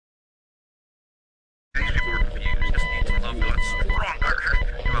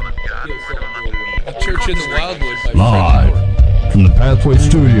Torture the Wildwood by Live from the Pathway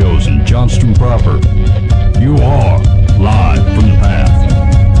Studios in Johnston proper. You are live from the Path.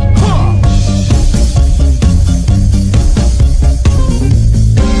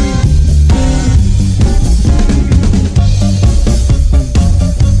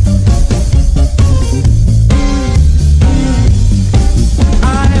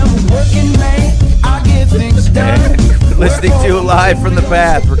 Listening to Live from the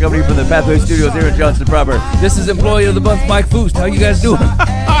Path. We're coming from the Pathway Studios here in Johnston proper. This is Employee of the Month, Mike Foost. How you guys doing?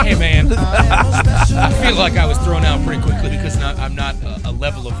 Hey, man. I feel like I was thrown out pretty quickly because I'm not a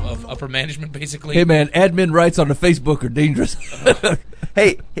level of upper management, basically. Hey, man, admin rights on the Facebook are dangerous.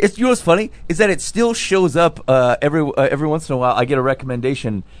 Hey, you know what's funny is that it still shows up every once in a while. I get a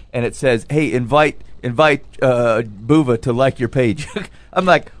recommendation and it says, "Hey, invite Buva to like your page." I'm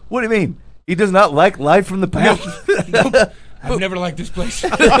like, what do you mean? He does not like Live from the Path? Nope. I've never liked this place.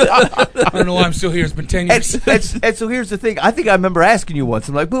 I don't know why I'm still here. It's been 10 years. And so here's the thing. I think I remember asking you once.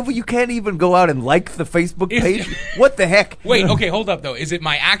 I'm like, Buva, you can't even go out and like the Facebook page? What the heck? Wait, okay, hold up, though. Is it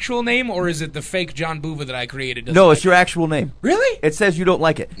my actual name or is it the fake John Buva that I created? No, it's your actual name. Really? It says you don't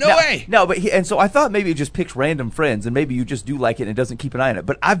like it. No way. No, but and so I thought maybe it just picks random friends, and maybe you just do like it and it doesn't keep an eye on it.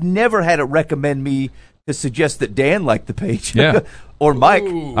 But I've never had it recommend me to suggest that Dan liked the page. Yeah. Or Mike.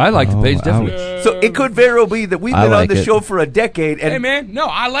 Ooh. I like the page, definitely. So it could very well be that we've been on the show for a decade, and Hey, man, no,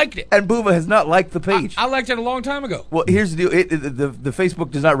 I liked it. and Buva has not liked the page. I liked it a long time ago. Well, here's the deal. The Facebook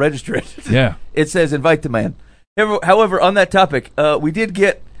does not register it. Yeah. It says invite the man. However, on that topic, we did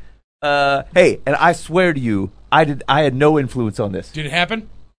get, hey, and I swear to you, I had no influence on this. Did it happen?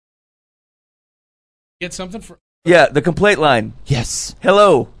 Get something for... Yeah, the complaint line. Yes.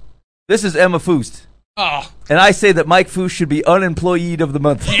 Hello, this is Emma Foost. Oh, And I say that Mike Foost should be unemployed of the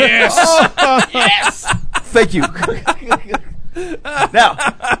month. yes! Yes! Thank you. Now,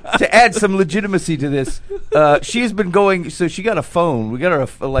 to add some legitimacy to this, she's been going. So she got a phone. We got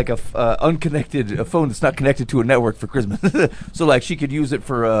her unconnected phone that's not connected to a network for Christmas. So like she could use it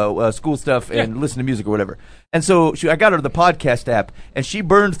for school stuff and listen to music or whatever. And so I got her the podcast app, and she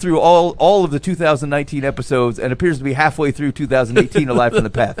burned through all of the 2019 episodes, and appears to be halfway through 2018 Alive from the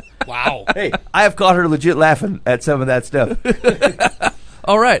Path. Wow. Hey, I have caught her legit laughing at some of that stuff.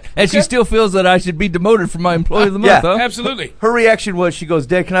 All right. And she still feels that I should be demoted from my Employee of the Month, huh? Absolutely. Her reaction was, she goes,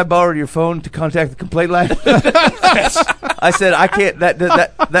 "Dad, can I borrow your phone to contact the complaint line?" I said, "I can't. That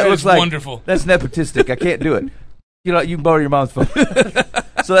looks is like wonderful. That's nepotistic. I can't do it. You know, you can borrow your mom's phone."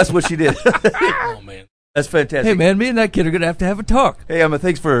 So that's what she did. Oh, man. That's fantastic. Hey, man, me and that kid are going to have a talk. Hey, Emma,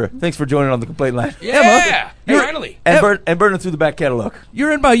 thanks for joining on the complaint line. Yeah. Finally. And burning through the back catalog.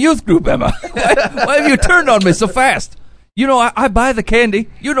 You're in my youth group, Emma. Why have you turned on me so fast? You know, I buy the candy.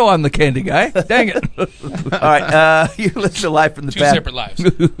 You know I'm the candy guy. Dang it. All right, you listen to Live from the Two Path. separate lives.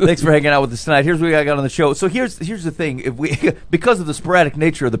 Thanks for hanging out with us tonight. Here's what I got on the show. So here's the thing. If we because of the sporadic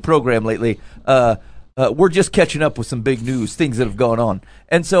nature of the program lately, we're just catching up with some big news, things that have gone on.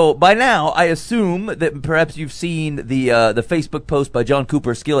 And so by now, I assume that perhaps you've seen the Facebook post by John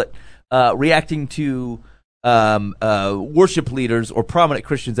Cooper Skillet reacting to worship leaders or prominent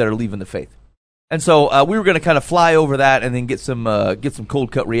Christians that are leaving the faith. And so we were going to kind of fly over that and then get some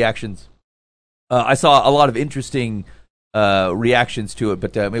cold cut reactions. I saw a lot of interesting reactions to it,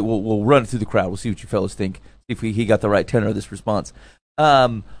 but we'll run it through the crowd. We'll see what you fellas think. See if he got the right tenor of this response.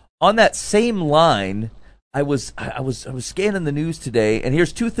 On that same line, I was scanning the news today, and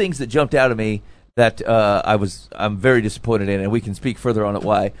here's two things that jumped out at me that I'm very disappointed in, and we can speak further on it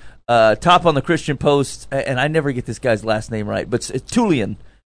why. Top on the Christian Post, and I never get this guy's last name right, but it's Tullian.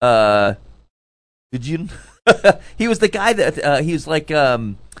 He was the guy that he was like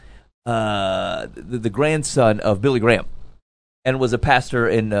the grandson of Billy Graham, and was a pastor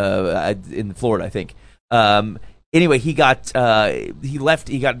in Florida, I think. Anyway, he got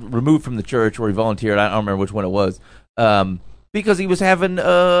he got removed from the church, or he volunteered. I don't remember which one it was, because he was having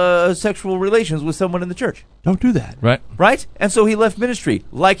sexual relations with someone in the church. Don't do that. Right? And so he left ministry,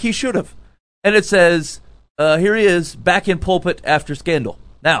 like he should have. And it says, here he is, back in pulpit after scandal.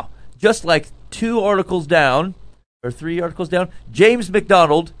 Now, just like 2 articles down, or 3 articles down, James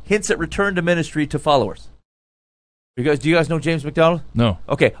McDonald hints at return to ministry to followers. Do you guys know James McDonald? No.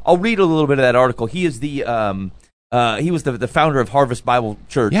 Okay, I'll read a little bit of that article. He is he was the founder of Harvest Bible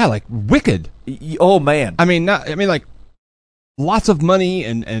Church. Yeah, like wicked. Oh man. I mean, like lots of money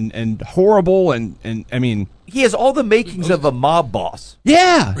and horrible and I mean, He has all the makings of a mob boss.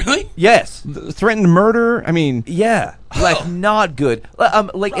 yeah, Really? Yes. threatened murder. I mean, Yeah. Like not good. Like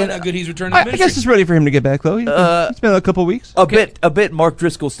Probably and, not good. He's returning to I ministry. guess it's ready for him to get back though. It's been a couple weeks. a bit Mark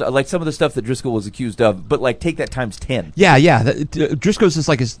Driscoll stuff, like some of the stuff that Driscoll was accused of, but like take that times 10. Yeah. Driscoll's just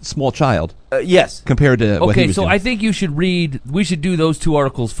like a small child Yes. compared to what he Okay, was so doing. I think you should read. We should do those 2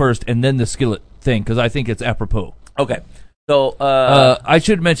 articles first, and then the Skillet thing, because I think it's apropos. Okay. So I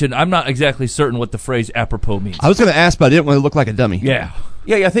should mention I'm not exactly certain what the phrase apropos means. I was going to ask, but I didn't want to look like a dummy. Yeah.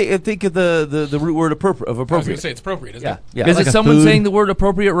 I think of the root word of I was going to appropriate. say it's appropriate, isn't Yeah. it? Yeah. Is like it a someone food. saying the word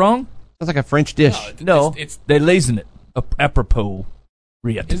appropriate wrong? Sounds like a French dish. No. It's They lazen it. Apropos.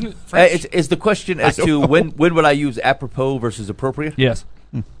 isn't it French? Is the question as I don't to know. when would I use apropos versus appropriate? Yes.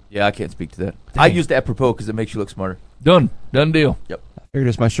 Yeah, I can't speak to that. I Dang. used apropos because it makes you look smarter. Done deal. Figured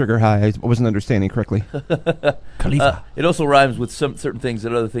it's my sugar high. I wasn't understanding correctly. Khalifa. It also rhymes with some certain things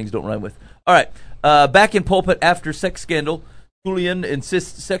that other things don't rhyme with. All right. Back in pulpit after sex scandal, Julian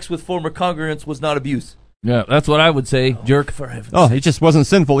insists sex with former congregants was not abuse. Yeah, that's what I would say, jerk. For heaven's Oh, it just wasn't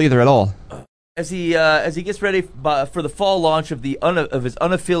sinful either at all. As he gets ready for the fall launch of his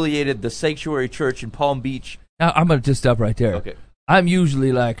unaffiliated The Sanctuary Church in Palm Beach. Now, I'm going to just stop right there. Okay. I'm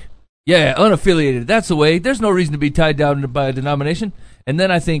usually like, yeah, unaffiliated. That's the way. There's no reason to be tied down by a denomination. And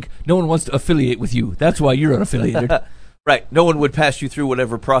then I think no one wants to affiliate with you. That's why you're unaffiliated. Right. No one would pass you through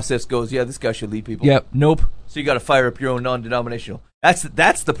whatever process goes, yeah, this guy should lead people. Yep. Nope. So you got to fire up your own non-denominational. That's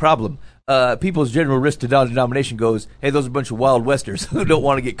the problem. People's general risk to non-denomination goes, hey, those are a bunch of wild westers who don't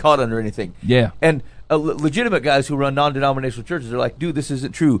want to get caught under anything. Yeah. And legitimate guys who run non-denominational churches are like, dude, this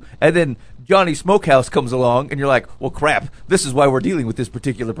isn't true. And then Johnny Smokehouse comes along, and you're like, well, crap, this is why we're dealing with this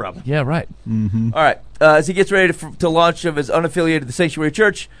particular problem. Yeah, right. All right. As he gets ready to launch of his unaffiliated The Sanctuary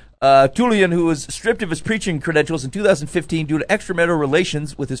Church, Tullian, who was stripped of his preaching credentials in 2015 due to extramarital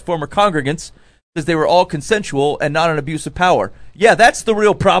relations with his former congregants, says they were all consensual and not an abuse of power. Yeah, that's the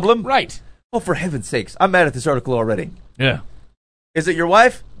real problem. Right. Oh, for heaven's sakes. I'm mad at this article already. Yeah. Is it your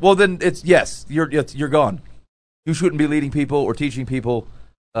wife? Well, then yes, you're gone. You shouldn't be leading people or teaching people.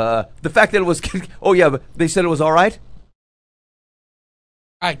 The fact that it was, oh yeah, but they said it was all right.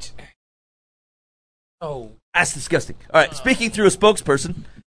 Oh. That's disgusting. All right, speaking through a spokesperson,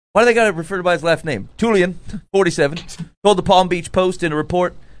 why do they got to refer to by his last name? Tullian, 47, told the Palm Beach Post in a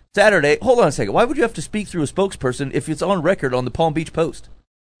report Saturday. Hold on a second. Why would you have to speak through a spokesperson if it's on record on the Palm Beach Post?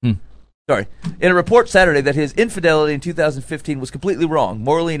 Sorry. In a report Saturday that his infidelity in 2015 was completely wrong,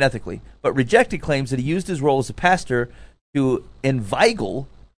 morally and ethically, but rejected claims that he used his role as a pastor to inveigle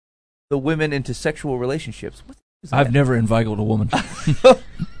the women into sexual relationships. What is that? I've never inveigled a woman.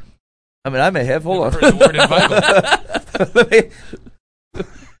 I mean, I may have. Hold on. Heard the word inveigle.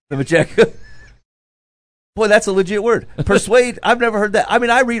 let me check. Boy, that's a legit word. Persuade. I've never heard that. I mean,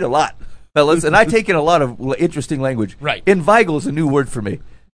 I read a lot, fellas, and I take in a lot of interesting language. Right. Inveigle is a new word for me.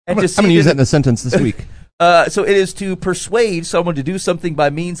 I'm And going to use that in a sentence this week. So it is to persuade someone to do something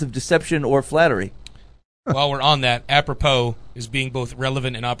by means of deception or flattery. While we're on that, apropos is being both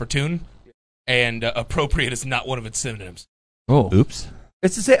relevant and opportune, and appropriate is not one of its synonyms. Oh. Oops.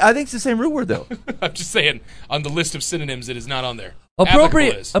 It's the same. I think it's the same root word, though. I'm just saying, on the list of synonyms, it is not on there. Applicable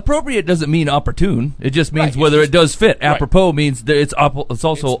Appropriate. is. Appropriate doesn't mean opportune. It just means Right, whether it's it does fit. right. Apropos means that it's also It's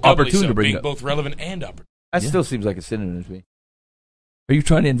doubly opportune so, to bring being it up. both relevant and opportune. That still seems like a synonym to me. Are you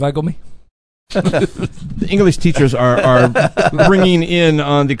trying to inveigle me? The English teachers are ringing in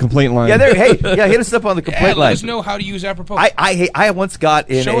on the complaint line. Yeah, hit us up on the complaint Yeah, let line. us know how to use apropos. I once got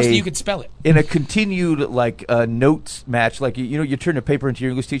in Show us that you can spell it. in a continued notes match, like you turn a paper into your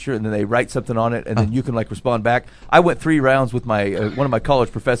English teacher and then they write something on it and then you can respond back. I went 3 rounds with my one of my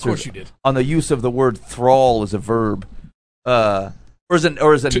college professors. Of course you did. On the use of the word thrall as a verb, or as a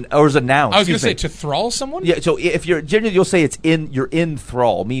noun. I was going to excuse say me. to thrall someone. Yeah, so if you're generally, you'll say you're in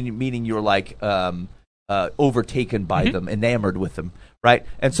thrall, meaning you're overtaken by them, enamored with them, right?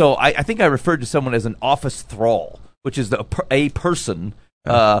 And so I think I referred to someone as an office thrall, which is a person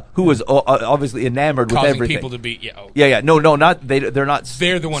who is obviously enamored with Causing everything. people to be oh. Yeah, no, not they're not.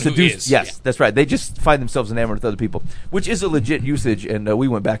 They're the one who seduced. is, Yes, yeah. that's right. They just find themselves enamored with other people, which is a legit usage, and we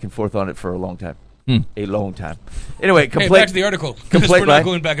went back and forth on it for a long time. A long time. Anyway, Hey, back to the article. Because complaint we're not line.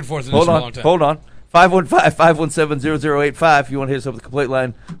 going back and forth on this for a long time. Hold on. 515-517-0085. If you want to hit us up with the complaint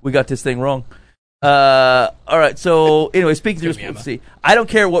line, we got this thing wrong. All right. So anyway, speaking through, Excuse me, let's see. I don't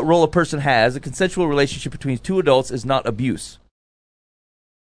care what role a person has. A consensual relationship between 2 adults is not abuse.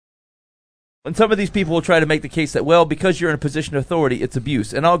 when some of these people will try to make the case that, well, because you're in a position of authority, it's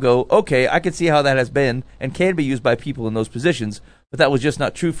abuse. And I'll go, okay, I can see how that has been and can be used by people in those positions, but that was just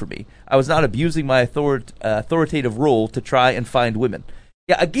not true for me. I was not abusing my authoritative role to try and find women.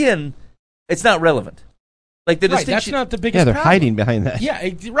 Yeah, again, it's not relevant. Like the distinction. That's not the biggest Yeah, they're problem. hiding behind that. Yeah,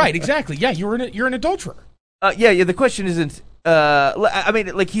 right, exactly. Yeah, you're an adulterer. Yeah. The question isn't. I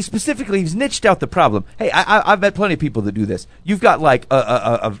mean, like he's niched out the problem. Hey, I've met plenty of people that do this. You've got like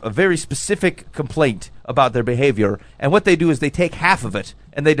a very specific complaint about their behavior, and what they do is they take half of it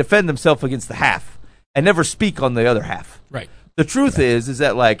and they defend themselves against the half and never speak on the other half. Right. The truth is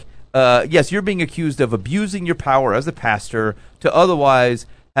that like yes, you're being accused of abusing your power as a pastor to otherwise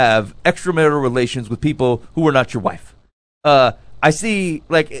have extramarital relations with people who are not your wife. I see,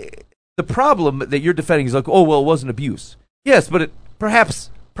 like, the problem that you're defending is like, oh, well, it wasn't abuse. Yes, but perhaps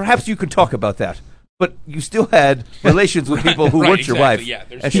you can talk about that. But you still had relations with people who weren't your wife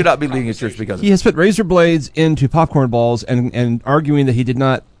and should not be leading a church because of it. He has put razor blades into popcorn balls and arguing that he did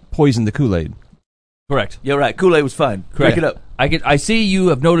not poison the Kool-Aid. Correct. Yeah, right. Kool-Aid was fine. Correct. Break it up. I see you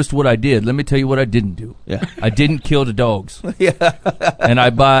have noticed what I did. Let me tell you what I didn't do. Yeah. I didn't kill the dogs. Yeah. And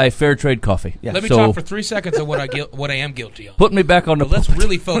I buy fair trade coffee. Yeah. Let me So, talk for 3 seconds on what I am guilty on. put me back on the. But let's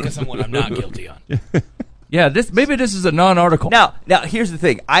really focus on what I'm not guilty on. Yeah, maybe this is a non-article. Now, here's the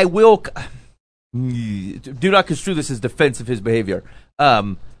thing. I will do not construe this as defense of his behavior.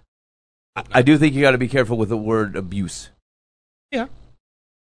 I do think you got to be careful with the word abuse. Yeah.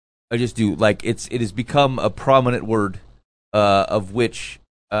 I just do. Like it has become a prominent word, of which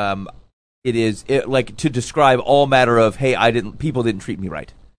it is like to describe all matter of, hey, people didn't treat me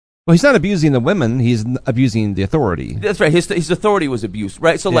right. Well, he's not abusing the women; he's abusing the authority. That's right. His authority was abused,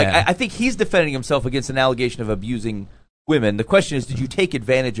 right? So, like, Yeah. I think he's defending himself against an allegation of abusing women. The question is, did you take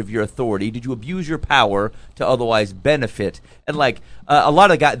advantage of your authority? Did you abuse your power to otherwise benefit? And like a lot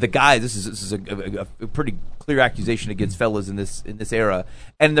of the guys, this is a pretty clear accusation against fellas in this era,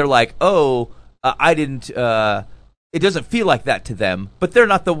 and they're like, oh, I didn't. It doesn't feel like that to them, but they're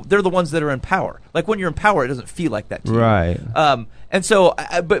the ones that are in power. Like when you're in power, it doesn't feel like that to you. Right. And so,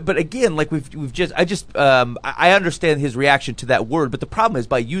 but again, like I understand his reaction to that word, but the problem is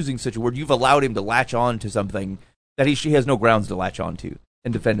by using such a word, you've allowed him to latch on to something that he has no grounds to latch on to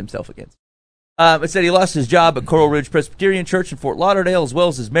and defend himself against. It said he lost his job at Coral Ridge Presbyterian Church in Fort Lauderdale, as well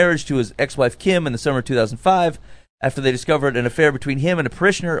as his marriage to his ex-wife Kim in the summer of 2005, after they discovered an affair between him and a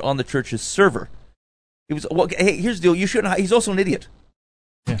parishioner on the church's server. Hey, here's the deal. You shouldn't. He's also an idiot.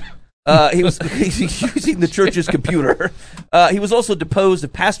 Yeah. He's using the church's computer. He was also deposed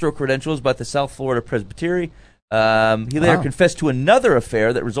of pastoral credentials by the South Florida Presbytery. He later confessed to another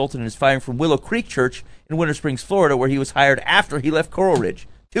affair that resulted in his firing from Willow Creek Church in Winter Springs, Florida, where he was hired after he left Coral Ridge.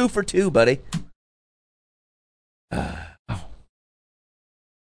 2 for 2, buddy.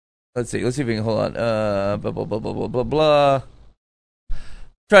 Let's see if we can hold on. Blah blah blah blah blah blah blah.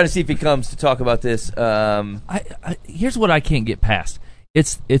 Trying to see if he comes to talk about this. Here's what I can't get past.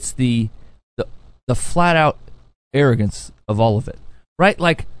 It's the flat out arrogance of all of it, right?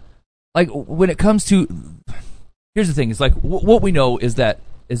 Like when it comes to, here's the thing: it's like what we know is that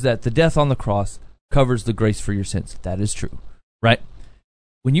the death on the cross covers the grace for your sins. That is true, right?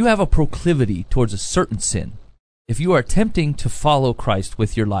 When you have a proclivity towards a certain sin, if you are attempting to follow Christ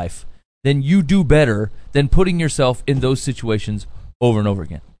with your life, then you do better than putting yourself in those situations over and over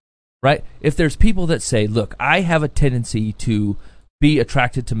again, right? If there's people that say, look, I have a tendency to be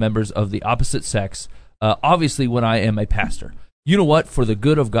attracted to members of the opposite sex, obviously when I am a pastor. You know what? For the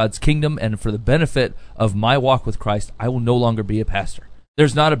good of God's kingdom and for the benefit of my walk with Christ, I will no longer be a pastor.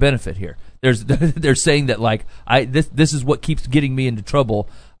 There's not a benefit here. They're saying that like this is what keeps getting me into trouble.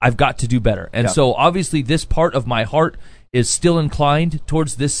 I've got to do better. And so obviously this part of my heart is still inclined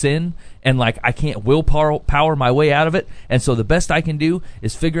towards this sin, and like I can't willpower my way out of it. And so the best I can do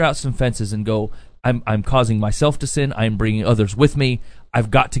is figure out some fences and go, I'm causing myself to sin. I'm bringing others with me. I've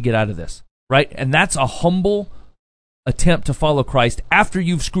got to get out of this, right? And that's a humble attempt to follow Christ after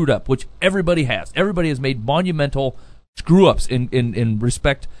you've screwed up, which everybody has. Everybody has made monumental screw-ups in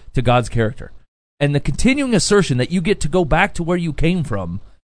respect to God's character. And the continuing assertion that you get to go back to where you came from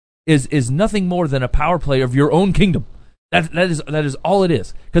is nothing more than a power play of your own kingdom. That is all it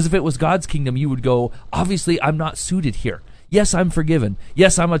is. Because if it was God's kingdom, you would go, obviously I'm not suited here. Yes, I'm forgiven.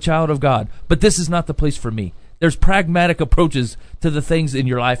 Yes, I'm a child of God. But this is not the place for me. There's pragmatic approaches to the things in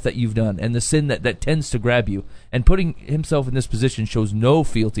your life that you've done and the sin that tends to grab you. And putting himself in this position shows no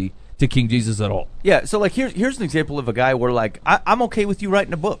fealty to King Jesus at all. Yeah, so like here's an example of a guy where like I'm okay with you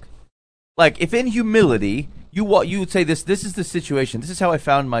writing a book. Like if in humility you would say this is the situation. This is how I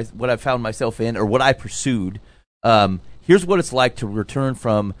found what I found myself in or what I pursued. Here's what it's like to return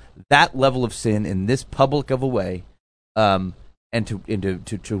from that level of sin in this public of a way, and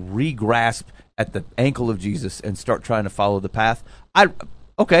to re-grasp at the ankle of Jesus and start trying to follow the path.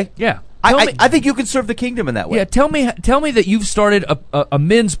 Yeah. I think you can serve the kingdom in that way. Yeah, tell me that you've started a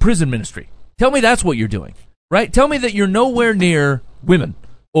men's prison ministry. Tell me that's what you're doing, right? Tell me that you're nowhere near women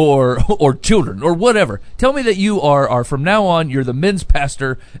or children or whatever. Tell me that you are from now on, you're the men's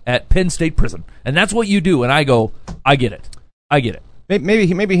pastor at Penn State Prison, and that's what you do. And I go, I get it.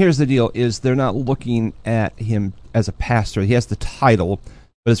 Maybe here's the deal: is they're not looking at him as a pastor. He has the title,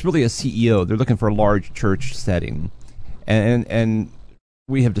 but it's really a CEO. They're looking for a large church setting, and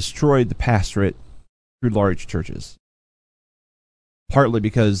we have destroyed the pastorate through large churches. Partly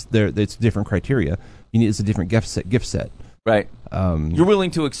because it's different criteria. It's a different gift set. Right. You're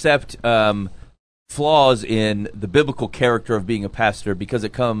willing to accept flaws in the biblical character of being a pastor because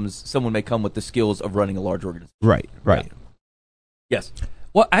someone may come with the skills of running a large organization. Right. Yeah. Yes.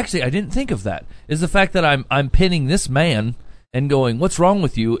 Well, actually, I didn't think of that. Is the fact that I'm pinning this man and going, "What's wrong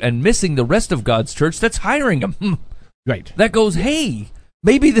with you?" and missing the rest of God's church that's hiring him. Right. That goes, "Hey,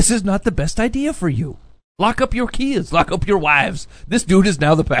 maybe this is not the best idea for you. Lock up your kids. Lock up your wives. This dude is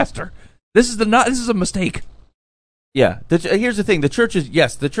now the pastor. This is a mistake." Yeah. Here's the thing: the church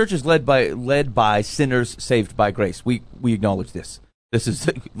is led by sinners saved by grace. We acknowledge this. This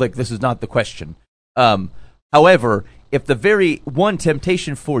is not the question. However, if the very one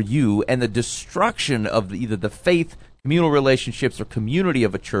temptation for you and the destruction of either the faith, communal relationships, or community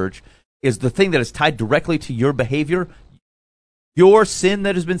of a church is the thing that is tied directly to your behavior, your sin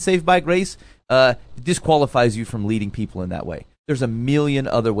that has been saved by grace disqualifies you from leading people in that way. There's a million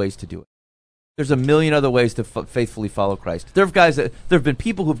other ways to do it. There's a million other ways to faithfully follow Christ. There have been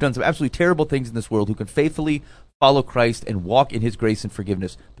people who've done some absolutely terrible things in this world who can faithfully follow Christ and walk in His grace and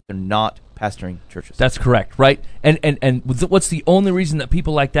forgiveness, but they're not pastoring churches. That's correct, right? And what's the only reason that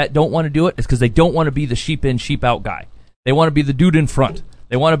people like that don't want to do it is because they don't want to be the sheep in, sheep out guy. They want to be the dude in front.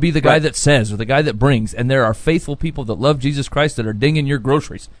 They want to be the guy that says or the guy that brings. And there are faithful people that love Jesus Christ that are dinging your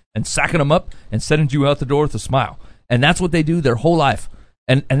groceries and sacking them up and sending you out the door with a smile. And that's what they do their whole life.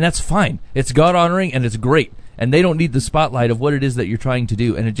 And that's fine. It's God-honoring and it's great. And they don't need the spotlight of what it is that you're trying to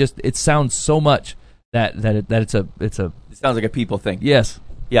do. And it sounds so much that it's a. It sounds like a people thing. Yes.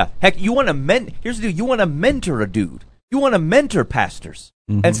 Yeah. Heck, you want to here's the deal. You want to mentor a dude. You want to mentor pastors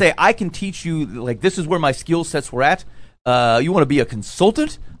and say, I can teach you, like, this is where my skill sets were at. You want to be a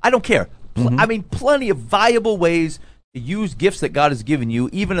consultant? I don't care. I mean, plenty of viable ways to use gifts that God has given you,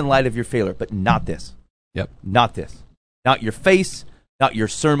 even in light of your failure, but not this. Yep. Not this. Not your face, not your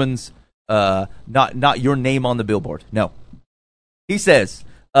sermons, not your name on the billboard. No. He says,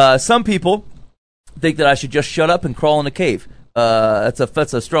 some people think that I should just shut up and crawl in a cave.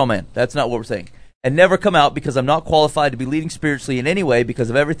 That's a straw man. That's not what we're saying. And never come out because I'm not qualified to be leading spiritually in any way because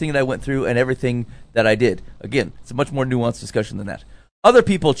of everything that I went through and everything that I did. Again, it's a much more nuanced discussion than that. Other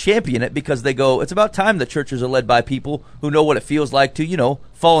people champion it because they go, it's about time that churches are led by people who know what it feels like to,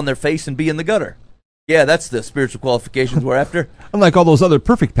 fall on their face and be in the gutter. Yeah, that's the spiritual qualifications we're after. Unlike all those other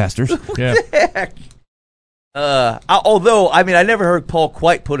perfect pastors. Yeah. Heck. Although, I never heard Paul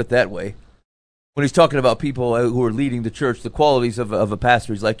quite put it that way. When he's talking about people who are leading the church, the qualities of a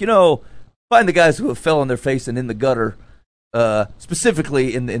pastor, he's like, find the guys who have fell on their face and in the gutter,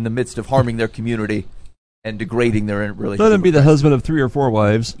 specifically in the midst of harming their community and degrading their relationship. Let him be the husband of 3 or 4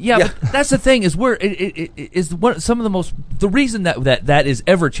 wives. Yeah. But that's the thing is the reason that is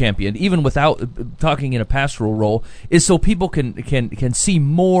ever championed, even without talking in a pastoral role, is so people can see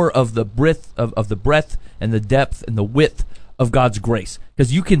more of the breadth of the breadth and the depth and the width of God's grace,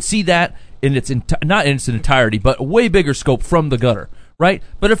 because you can see that in not in its entirety, but a way bigger scope from the gutter. Right?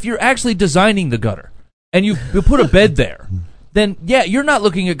 But if you're actually designing the gutter and you put a bed there, then you're not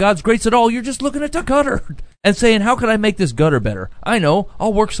looking at God's grace at all. You're just looking at the gutter and saying, how can I make this gutter better? I know,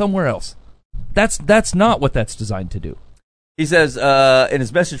 I'll work somewhere else. That's not what that's designed to do. He says, in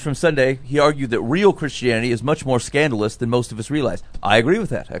his message from Sunday, he argued that real Christianity is much more scandalous than most of us realize. I agree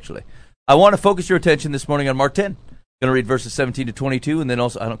with that, actually. I want to focus your attention this morning on Mark 10. I'm going to read verses 17 to 22, and then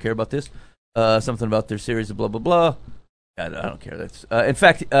also, I don't care about this, something about their series of blah, blah, blah. I don't care. That's in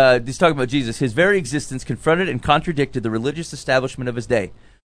fact, he's talking about Jesus. His very existence confronted and contradicted the religious establishment of his day,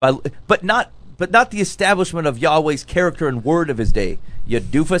 but not the establishment of Yahweh's character and word of his day. You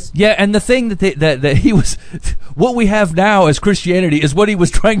doofus. Yeah, and the thing that he was, what we have now as Christianity is what he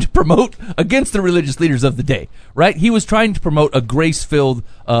was trying to promote against the religious leaders of the day, right? He was trying to promote a grace-filled,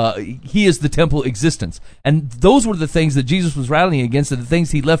 he is the temple existence. And those were the things that Jesus was rallying against and the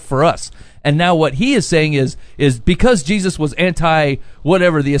things he left for us. And now what he is saying is because Jesus was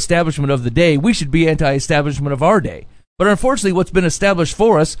anti-whatever the establishment of the day, we should be anti-establishment of our day. But unfortunately, what's been established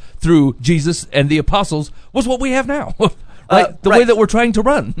for us through Jesus and the apostles was what we have now. Right? The way that we're trying to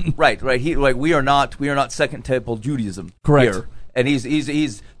run. Right. We are not Second Temple Judaism. Correct. Here. And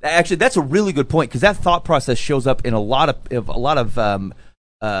he's actually, that's a really good point, because that thought process shows up in a lot of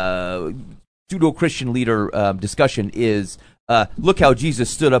Judeo-Christian leader discussion. Is look how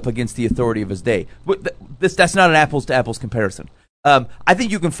Jesus stood up against the authority of his day. That's not an apples to apples comparison. I think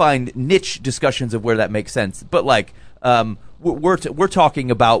you can find niche discussions of where that makes sense, but we're talking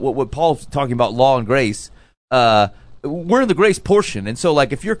about what Paul's talking about, law and grace. We're in the grace portion, and so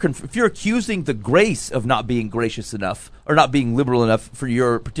if you're accusing the grace of not being gracious enough or not being liberal enough for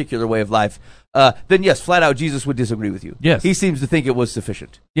your particular way of life, then yes, flat out Jesus would disagree with you. Yes, he seems to think it was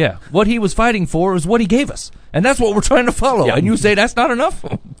sufficient. Yeah, what he was fighting for is what he gave us, and that's what we're trying to follow. Yeah. And you say that's not enough.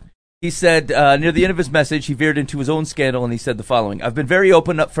 He said near the end of his message, he veered into his own scandal, and he said the following: "I've been very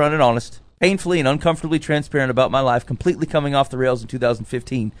open, upfront, and honest, painfully and uncomfortably transparent about my life, completely coming off the rails in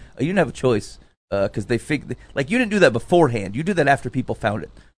 2015. You didn't have a choice." Because they you didn't do that beforehand. You do that after people found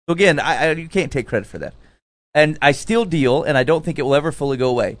it. So again, you can't take credit for that. And I still deal, and I don't think it will ever fully go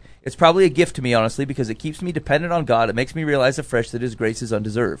away. It's probably a gift to me, honestly, because it keeps me dependent on God. It makes me realize afresh that his grace is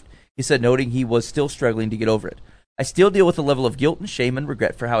undeserved. He said, noting he was still struggling to get over it. I still deal with a level of guilt and shame and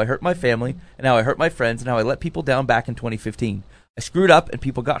regret for how I hurt my family and how I hurt my friends and how I let people down back in 2015. I screwed up and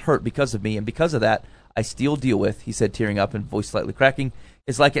people got hurt because of me, and because of that, I still deal with, he said, tearing up and voice slightly cracking.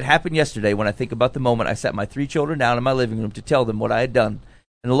 It's like it happened yesterday when I think about the moment I sat my 3 children down in my living room to tell them what I had done,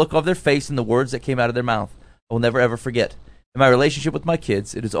 and the look of their face and the words that came out of their mouth. I will never ever forget. In my relationship with my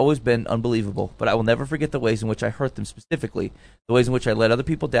kids, it has always been unbelievable, but I will never forget the ways in which I hurt them specifically, the ways in which I let other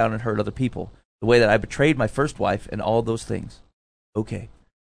people down and hurt other people, the way that I betrayed my first wife, and all those things. Okay.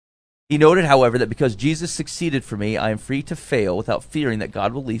 He noted, however, that because Jesus succeeded for me, I am free to fail without fearing that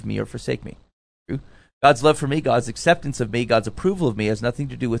God will leave me or forsake me. True. God's love for me, God's acceptance of me, God's approval of me has nothing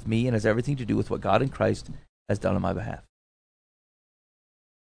to do with me and has everything to do with what God in Christ has done on my behalf.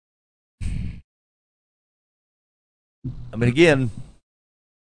 I mean, again,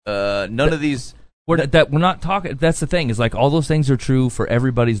 none of these... We're not talking... That's the thing, is all those things are true for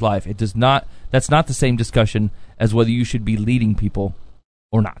everybody's life. It does not... That's not the same discussion as whether you should be leading people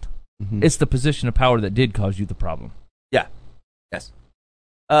or not. Mm-hmm. It's the position of power that did cause you the problem. Yeah. Yes.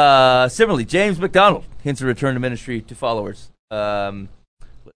 Similarly, James McDonald hints a return to ministry to followers. Okay.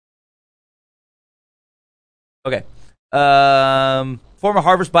 Former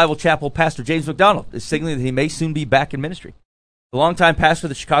Harvest Bible Chapel pastor James McDonald is signaling that he may soon be back in ministry. The longtime pastor of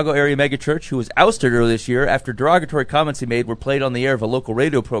the Chicago area megachurch, who was ousted earlier this year after derogatory comments he made were played on the air of a local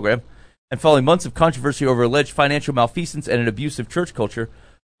radio program, and following months of controversy over alleged financial malfeasance and an abusive church culture,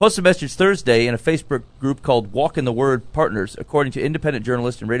 posted a message Thursday in a Facebook group called Walk in the Word Partners, according to independent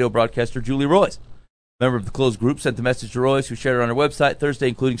journalist and radio broadcaster Julie Royce. A member of the closed group sent the message to Royce, who shared it on her website Thursday,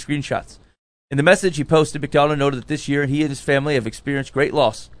 including screenshots. In the message he posted, McDonald noted that this year he and his family have experienced great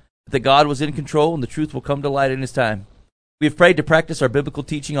loss, but that God was in control and the truth will come to light in his time. We have prayed to practice our biblical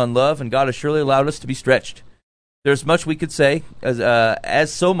teaching on love, and God has surely allowed us to be stretched. There's much we could say,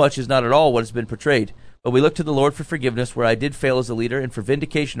 as so much is not at all what has been portrayed. But we look to the Lord for forgiveness where I did fail as a leader and for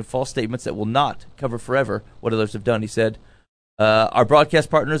vindication of false statements that will not cover forever what others have done, he said. Our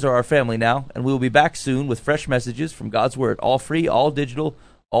broadcast partners are our family now, and we will be back soon with fresh messages from God's Word, all free, all digital,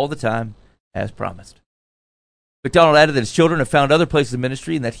 all the time, as promised. McDonald added that his children have found other places of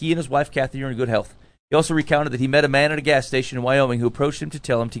ministry and that he and his wife, Kathy, are in good health. He also recounted that he met a man at a gas station in Wyoming who approached him to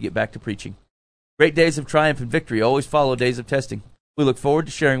tell him to get back to preaching. Great days of triumph and victory always follow days of testing. We look forward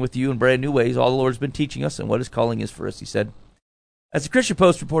to sharing with you in brand new ways all the Lord has been teaching us and what his calling is for us, he said. As the Christian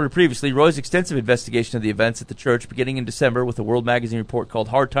Post reported previously, Roy's extensive investigation of the events at the church beginning in December with a World Magazine report called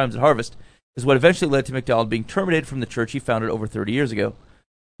Hard Times at Harvest is what eventually led to McDonald being terminated from the church he founded over 30 years ago.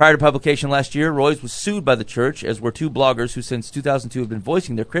 Prior to publication last year, Roy's was sued by the church, as were 2 bloggers who since 2002 have been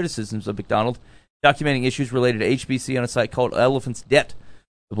voicing their criticisms of McDonald, documenting issues related to HBC on a site called Elephant's Debt.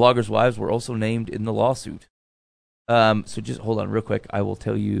 The bloggers' wives were also named in the lawsuit. So just hold on real quick. I will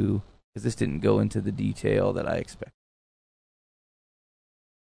tell you, because this didn't go into the detail that I expect.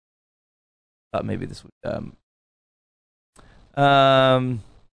 Thought maybe this would.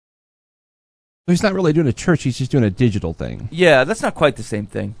 He's not really doing a church. He's just doing a digital thing. Yeah, that's not quite the same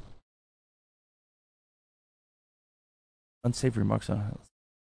thing. Unsavory remarks on.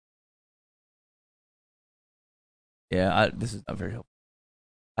 Yeah, this is not very helpful.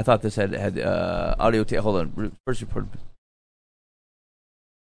 I thought this had audio. Hold on. First report.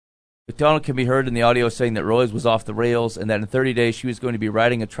 McDonald can be heard in the audio saying that Roy's was off the rails and that in 30 days she was going to be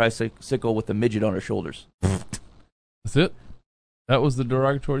riding a tricycle with a midget on her shoulders. That's it? That was the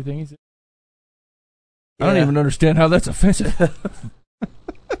derogatory thing he said? I don't even understand how that's offensive.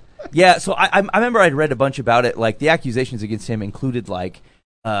 Yeah, so I remember I'd read a bunch about it. Like the accusations against him included like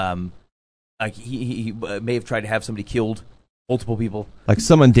he may have tried to have somebody killed, multiple people, like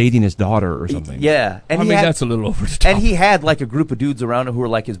someone dating his daughter or something. Yeah, and that's a little over the top. And he had like a group of dudes around him who were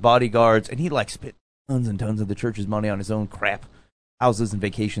like his bodyguards, and he like spent tons and tons of the church's money on his own crap, houses and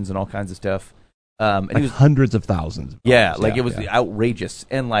vacations and all kinds of stuff. And like he was hundreds of thousands. Of yeah, dollars. like it was outrageous,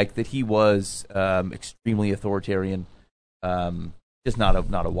 and like that he was extremely authoritarian. Just not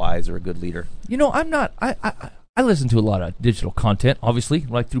a wise or a good leader. You know, I'm not. I listen to a lot of digital content, obviously,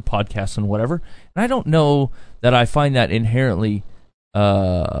 like through podcasts and whatever. And I don't know that I find that inherently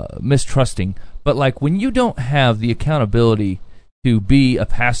mistrusting. But like when you don't have the accountability to be a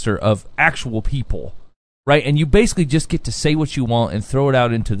pastor of actual people, right? And you basically just get to say what you want and throw it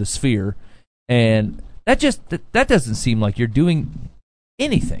out into the sphere, and that doesn't seem like you're doing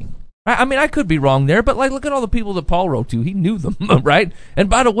anything. I mean, I could be wrong there, but like, look at all the people that Paul wrote to. He knew them, right?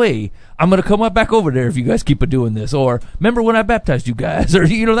 And by the way, I'm going to come back over there if you guys keep doing this. Or remember when I baptized you guys, or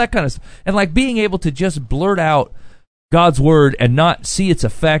that kind of stuff. And like being able to just blurt out God's word and not see its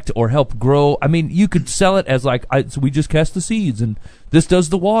effect or help grow. I mean, you could sell it as like, so we just cast the seeds and this does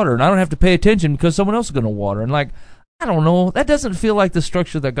the water, and I don't have to pay attention because someone else is going to water. And like, I don't know, that doesn't feel like the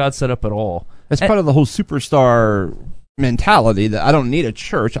structure that God set up at all. That's part of the whole superstar mentality that I don't need a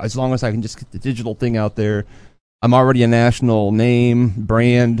church as long as I can just get the digital thing out there. I'm already a national name,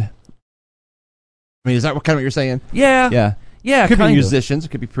 brand. I mean, is that what you're saying? Yeah. It could be musicians, it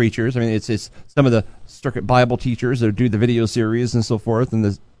could be preachers. I mean, it's some of the circuit Bible teachers that do the video series and so forth,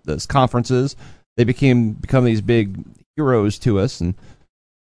 and the conferences. They become these big heroes to us. And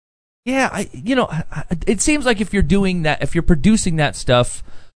yeah, it seems like if you're doing that, if you're producing that stuff,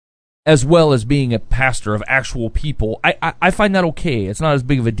 as well as being a pastor of actual people, I find that okay. It's not as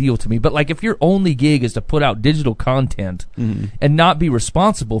big of a deal to me. But like, if your only gig is to put out digital content and not be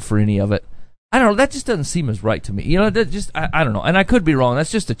responsible for any of it, I don't know. That just doesn't seem as right to me. That just I don't know. And I could be wrong.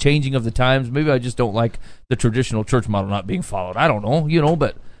 That's just a changing of the times. Maybe I just don't like the traditional church model not being followed. I don't know.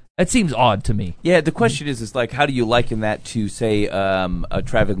 But it seems odd to me. Yeah, the question is like, how do you liken that to, say, a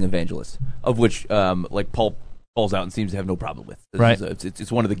traveling evangelist, of which like Paul falls out and seems to have no problem with. Right.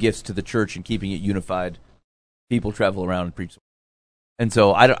 It's one of the gifts to the church in keeping it unified. People travel around and preach. And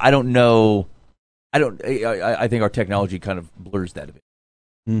so I don't know. I think our technology kind of blurs that a bit.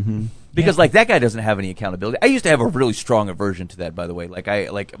 mm-hmm. Because like that guy doesn't have any accountability. I used to have a really strong aversion to that, by the way.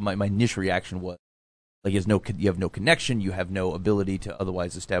 Like my initial reaction was like, you have no connection, you have no ability to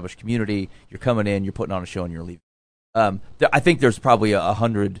otherwise establish community. You're coming in, you're putting on a show, and you're leaving. I think there's probably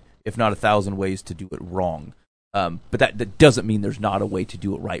 100, if not 1,000, ways to do it wrong. But that doesn't mean there's not a way to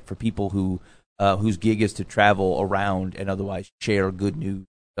do it right for people whose gig is to travel around and otherwise share good news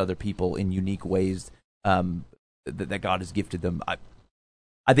with other people in unique ways that God has gifted them.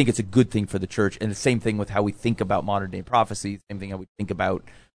 I think it's a good thing for the church, and the same thing with how we think about modern day prophecy. Same thing how we think about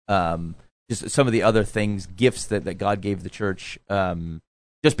just some of the other things, gifts that God gave the church.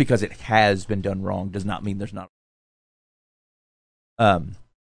 Just because it has been done wrong does not mean there's not.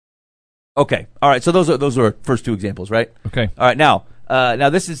 Okay. All right. So those are our first two examples, right? Okay. All right. Now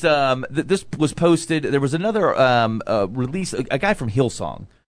this is this was posted. There was another release. A guy from Hillsong,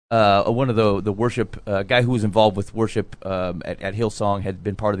 one of the worship guy who was involved with worship at Hillsong, had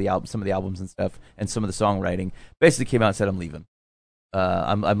been part of the album, some of the albums and stuff, and some of the songwriting. Basically, came out and said, "I'm leaving.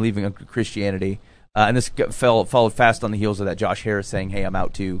 I'm leaving Christianity." And this followed fast on the heels of that Josh Harris saying, "Hey, I'm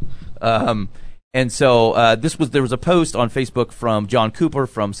out too." And so there was a post on Facebook from John Cooper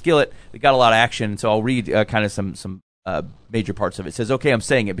from Skillet that got a lot of action. So I'll read kind of some major parts of it. It says, "Okay, I'm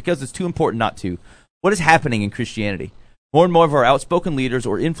saying it because it's too important not to. What is happening in Christianity? More and more of our outspoken leaders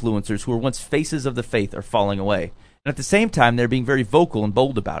or influencers who were once faces of the faith are falling away. And at the same time, they're being very vocal and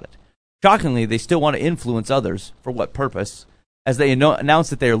bold about it. Shockingly, they still want to influence others. For what purpose? As they announce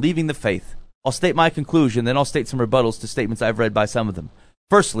that they are leaving the faith. I'll state my conclusion, then I'll state some rebuttals to statements I've read by some of them.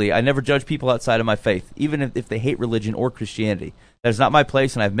 Firstly, I never judge people outside of my faith, even if they hate religion or Christianity. That is not my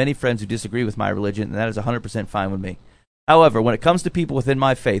place, and I have many friends who disagree with my religion, and that is 100% fine with me. However, when it comes to people within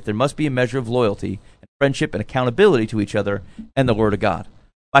my faith, there must be a measure of loyalty and friendship and accountability to each other and the Word of God.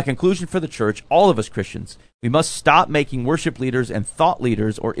 My conclusion for the church, all of us Christians, we must stop making worship leaders and thought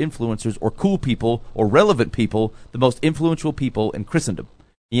leaders or influencers or cool people or relevant people the most influential people in Christendom.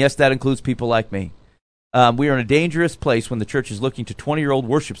 And yes, that includes people like me. We are in a dangerous place when the church is looking to 20-year-old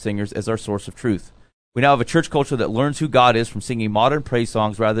worship singers as our source of truth. We now have a church culture that learns who God is from singing modern praise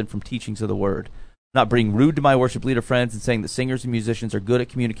songs rather than from teachings of the Word. I'm not being rude to my worship leader friends and saying that singers and musicians are good at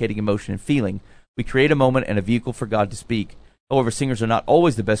communicating emotion and feeling. We create a moment and a vehicle for God to speak. However, singers are not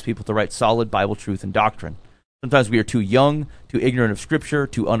always the best people to write solid Bible truth and doctrine. Sometimes we are too young, too ignorant of Scripture,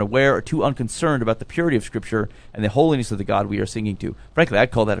 too unaware, or too unconcerned about the purity of Scripture and the holiness of the God we are singing to. Frankly, I'd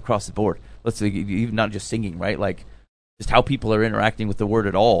call that across the board. Let's say, even not just singing, right? Like, just how people are interacting with the Word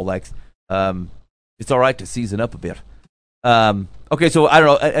at all. Like, it's all right to season up a bit. Okay, so I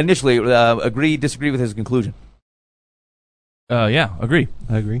don't know. Initially, agree, disagree with his conclusion. Yeah, agree.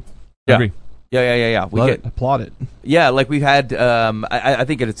 I agree. Yeah. Agree. Yeah. Applaud it. Yeah, like we've had. I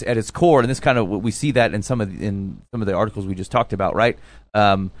think at its core, and this kind of we see that in some of the articles we just talked about, right?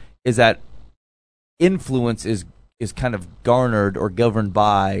 Is that influence is kind of garnered or governed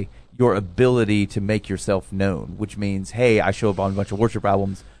by your ability to make yourself known, which means, hey, I show up on a bunch of worship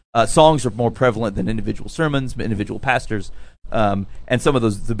albums. Songs are more prevalent than individual sermons, individual pastors, and some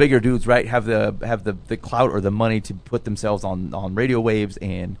of the bigger dudes, right, have the clout or the money to put themselves on radio waves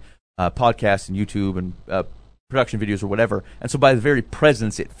and podcasts and YouTube and production videos or whatever. And so by the very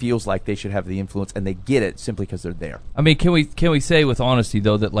presence, it feels like they should have the influence, and they get it simply because they're there. I mean, can we say with honesty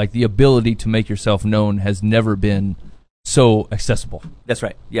though that like the ability to make yourself known has never been so accessible? That's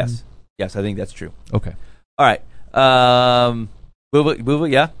right. Yes. Mm-hmm. Yes, I think that's true. Okay. All right.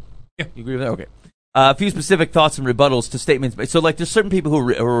 Booba, yeah? Yeah. You agree with that? Okay. A few specific thoughts and rebuttals to statements. So, like, there's certain people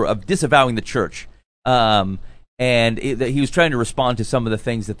who are disavowing the church, and he was trying to respond to some of the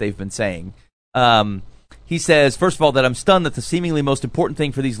things that they've been saying. He says, first of all, that I'm stunned that the seemingly most important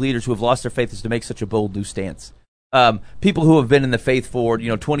thing for these leaders who have lost their faith is to make such a bold new stance. People who have been in the faith for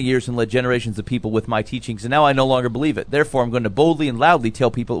 20 years and led generations of people with my teachings, and now I no longer believe it. Therefore, I'm going to boldly and loudly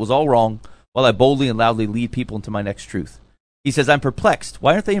tell people it was all wrong, while I boldly and loudly lead people into my next truth. He says, I'm perplexed.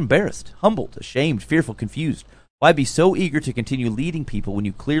 Why aren't they embarrassed, humbled, ashamed, fearful, confused? Why be so eager to continue leading people when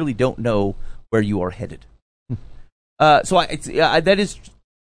you clearly don't know where you are headed? It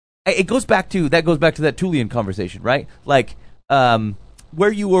goes back to that Tullian conversation, right? Like,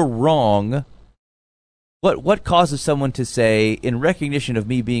 where you were wrong. What causes someone to say, in recognition of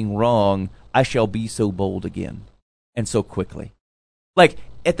me being wrong, I shall be so bold again, and so quickly? Like,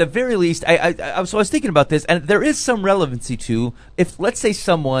 at the very least, so I was thinking about this, and there is some relevancy to, if, let's say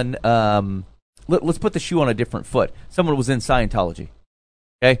someone, let's put the shoe on a different foot. Someone was in Scientology,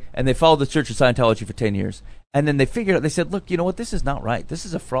 okay? And they followed the Church of Scientology for 10 years. And then they figured out, they said, look, you know what, this is not right. This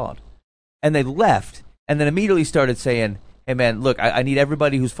is a fraud. And they left, and then immediately started saying, hey, man, look, I need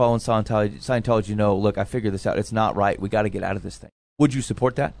everybody who's following Scientology to know, look, I figured this out. It's not right. We got to get out of this thing. Would you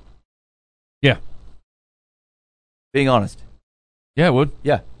support that? Yeah. Being honest. Yeah, I would.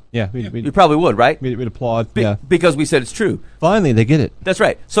 Yeah. Yeah, you probably would, right? We'd applaud. Yeah, because we said it's true. Finally, they get it. That's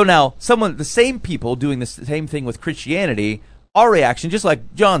right. So now, the same people doing the same thing with Christianity, our reaction, just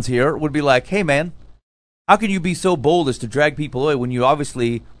like John's here, would be like, "Hey, man, how can you be so bold as to drag people away when you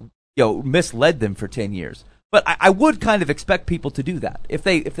obviously, misled them for 10 years?" But I would kind of expect people to do that if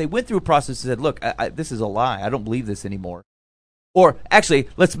they went through a process and said, "Look, this is a lie. I don't believe this anymore." Or, actually,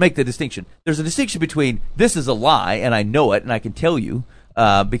 let's make the distinction. There's a distinction between this is a lie, and I know it, and I can tell you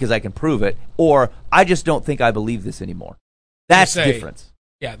because I can prove it, or I just don't think I believe this anymore. That's the difference.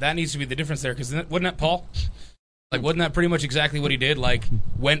 Yeah, that needs to be the difference there, because wasn't that Paul? Like, wasn't that pretty much exactly what he did? Like,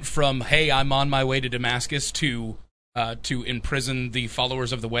 went from, hey, I'm on my way to Damascus to imprison the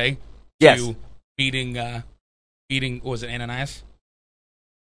followers of the way, to beating, was it Ananias?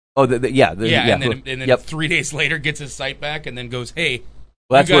 Oh, and then 3 days later gets his sight back and then goes, hey.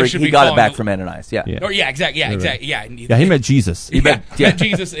 Well, that's where he got it back from Ananias. Yeah. Exactly. Yeah. Yeah, he met Jesus. He met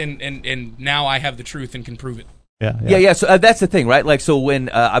Jesus, and now I have the truth and can prove it. Yeah. So that's the thing, right? Like, so when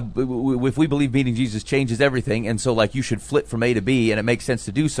if we believe meeting Jesus changes everything, and so like you should flip from A to B, and it makes sense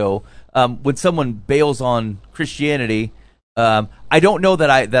to do so. When someone bails on Christianity, I don't know that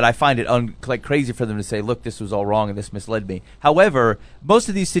I find it crazy for them to say, look, this was all wrong and this misled me. However, most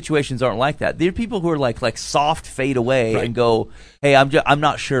of these situations aren't like that. There are people who are like soft fade away and go, hey, I'm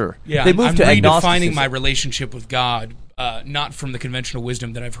not sure. Yeah, they move I'm to redefining my relationship with God, not from the conventional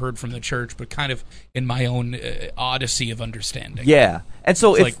wisdom that I've heard from the church, but kind of in my own odyssey of understanding. Yeah, and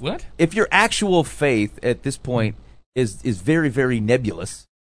so if your actual faith at this point is very, very nebulous,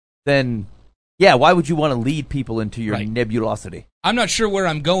 then yeah, why would you want to lead people into your nebulosity? I'm not sure where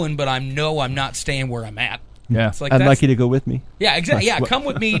I'm going, but I know I'm not staying where I'm at. Yeah, it's like I'd like you to go with me. Yeah, exactly. Yeah, come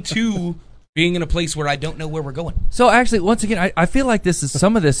with me to being in a place where I don't know where we're going. So actually, once again, I feel like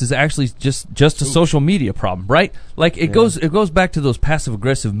some of this is actually just a social media problem, right? Like it goes back to those passive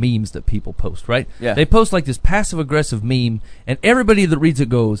aggressive memes that people post, right? Yeah. They post like this passive aggressive meme, and everybody that reads it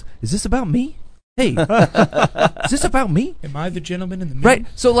goes, "Is this about me? Hey, is this about me? Am I the gentleman in the meme?" Right.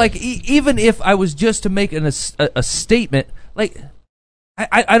 So like, even if I was just to make a statement, like,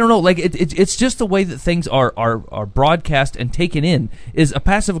 I don't know. Like it's just the way that things are broadcast and taken in. Is a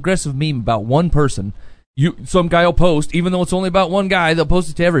passive aggressive meme about one person. Some guy will post, even though it's only about one guy, they'll post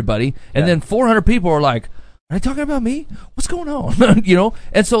it to everybody, and then 400 people are like, "Are they talking about me? What's going on?"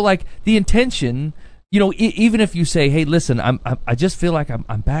 And so like the intention, even if you say, "Hey, listen, I just feel like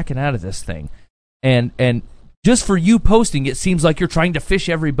I'm backing out of this thing," and just for you posting, it seems like you're trying to fish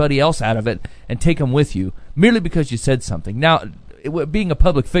everybody else out of it and take them with you merely because you said something. Now, being a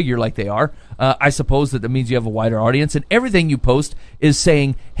public figure like they are, I suppose that means you have a wider audience, and everything you post is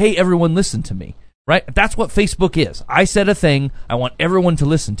saying, "Hey, everyone, listen to me." Right? That's what Facebook is. I said a thing. I want everyone to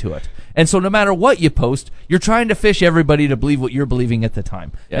listen to it. And so no matter what you post, you're trying to fish everybody to believe what you're believing at the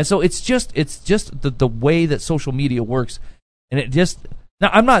time. Yeah. And so it's just the way that social media works. And it just... Now,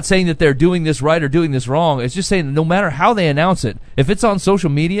 I'm not saying that they're doing this right or doing this wrong. It's just saying that no matter how they announce it, if it's on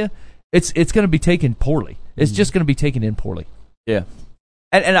social media, it's going to be taken poorly. It's just going to be taken in poorly. Yeah.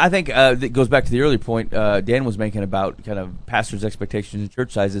 And I think it goes back to the earlier point Dan was making about kind of pastors' expectations and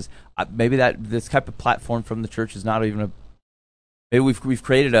church sizes. Maybe this type of platform from the church is not even maybe we've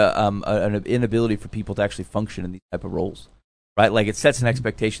created an inability for people to actually function in these type of roles, right? Like it sets an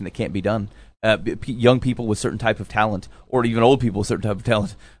expectation that can't be done. Young people with certain type of talent, or even old people with certain type of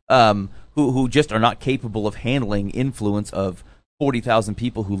talent, who just are not capable of handling influence of 40,000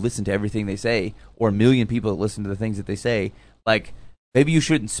 people who listen to everything they say, or 1 million people that listen to the things that they say. Like, maybe you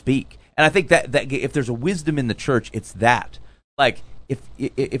shouldn't speak. And I think that if there's a wisdom in the church, it's that. Like,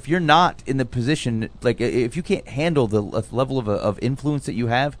 if you're not in the position, like, if you can't handle the level of influence that you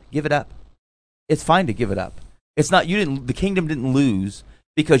have, give it up. It's fine to give it up. It's not, the kingdom didn't lose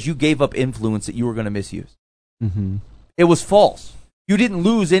because you gave up influence that you were going to misuse. Mm-hmm. It was false. You didn't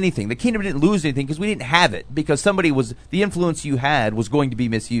lose anything. The kingdom didn't lose anything because we didn't have it, because the influence you had was going to be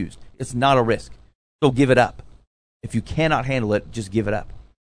misused. It's not a risk. So give it up. If you cannot handle it, just give it up.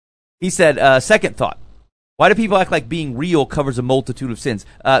 He said, second thought. Why do people act like being real covers a multitude of sins?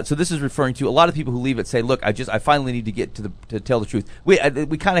 So this is referring to a lot of people who leave it say, look, I finally need to get to tell the truth. We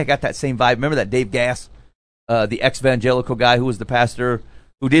kind of got that same vibe. Remember that Dave Gass, the ex-evangelical guy who was the pastor,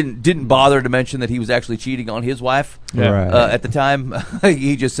 who didn't bother to mention that he was actually cheating on his wife at the time.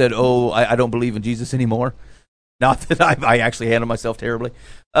 He just said, I don't believe in Jesus anymore. Not that I actually handle myself terribly.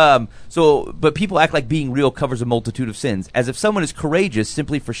 But people act like being real covers a multitude of sins, as if someone is courageous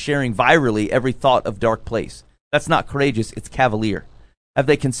simply for sharing virally every thought of dark place. That's not courageous, it's cavalier. Have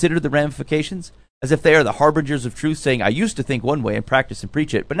they considered the ramifications? As if they are the harbingers of truth, saying, I used to think one way and practice and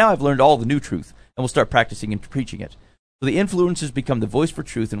preach it, but now I've learned all the new truth and will start practicing and preaching it. So the influencers become the voice for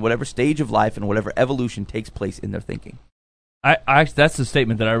truth in whatever stage of life and whatever evolution takes place in their thinking. That's the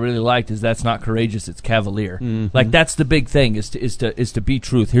statement that I really liked. Is that's not courageous, it's cavalier. Mm-hmm. Like that's the big thing is to be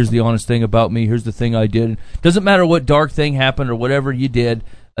truth. Here's the honest thing about me. Here's the thing I did. Doesn't matter what dark thing happened or whatever you did,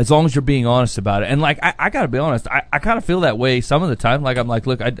 as long as you're being honest about it. And like I gotta be honest, I kind of feel that way some of the time. Like I'm like,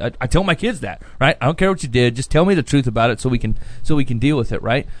 look, I tell my kids that, right? I don't care what you did, just tell me the truth about it so we can deal with it,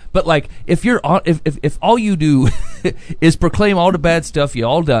 right? But like if all you do is proclaim all the bad stuff you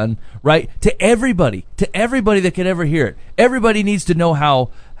all done, right, to everybody that could ever hear it, everybody needs to know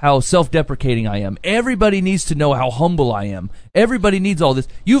how self-deprecating I am. Everybody needs to know how humble I am. Everybody needs all this.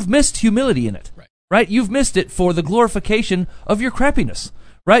 You've missed humility in it, right? You've missed it for the glorification of your crappiness.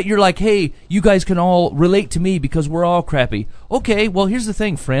 Right? You're like, hey, you guys can all relate to me because we're all crappy. Okay, well, here's the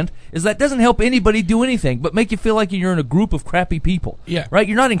thing, friend, is that doesn't help anybody do anything but make you feel like you're in a group of crappy people. Yeah. Right?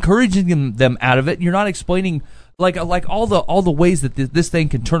 You're not encouraging them out of it. You're not explaining like all the ways that this thing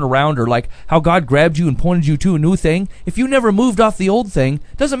can turn around, or like how God grabbed you and pointed you to a new thing. If you never moved off the old thing,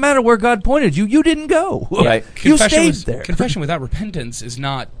 doesn't matter where God pointed you. You didn't go. Right. You stayed there. Confession without repentance is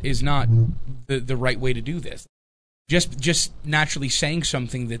not the right way to do this. Just naturally saying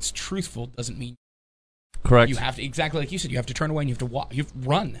something that's truthful doesn't mean correct. You have to, exactly like you said, you have to turn away and you have to walk. You have to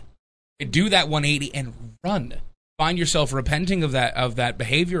run. Do that 180 and run. Find yourself repenting of that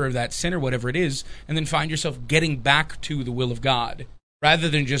behavior or that sin or whatever it is, and then find yourself getting back to the will of God, rather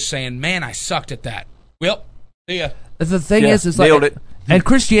than just saying, "Man, I sucked at that." Well, see ya. The thing is nailed like, it. And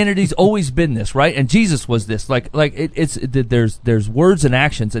Christianity's always been this, right? And Jesus was this. There's words and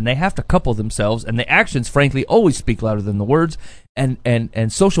actions, and they have to couple themselves. And the actions, frankly, always speak louder than the words. And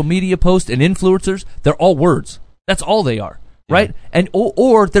social media posts and influencers, they're all words. That's all they are, right? Yeah. And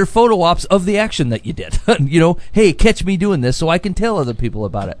or they're photo ops of the action that you did. Hey, catch me doing this so I can tell other people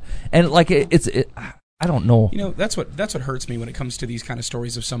about it. And like I don't know. That's what hurts me when it comes to these kind of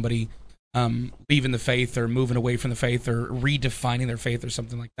stories of somebody leaving the faith or moving away from the faith or redefining their faith or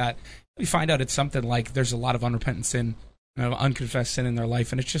something like that. We find out it's something like there's a lot of unrepentant sin, unconfessed sin in their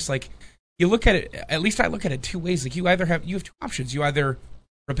life, and it's just like, you look at it, at least I look at it two ways. Like you have two options. You either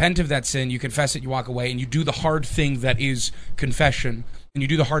repent of that sin, you confess it, you walk away, and you do the hard thing that is confession, and you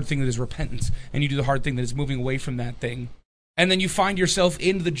do the hard thing that is repentance, and you do the hard thing that is moving away from that thing. And then you find yourself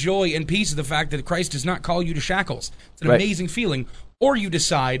in the joy and peace of the fact that Christ does not call you to shackles. It's an amazing feeling. Or you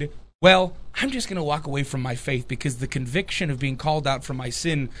decide, well, I'm just going to walk away from my faith because the conviction of being called out from my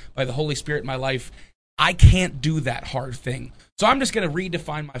sin by the Holy Spirit in my life, I can't do that hard thing. So I'm just going to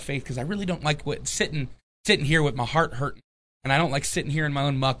redefine my faith because I really don't like sitting here with my heart hurting. And I don't like sitting here in my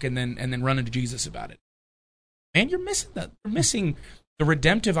own muck and then running to Jesus about it. Man, you're missing that. You're missing the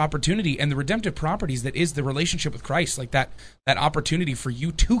redemptive opportunity and the redemptive properties that is the relationship with Christ, like that opportunity for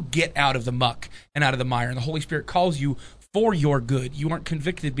you to get out of the muck and out of the mire. And the Holy Spirit calls you for your good. You aren't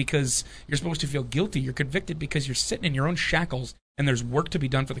convicted because you're supposed to feel guilty. You're convicted because you're sitting in your own shackles and there's work to be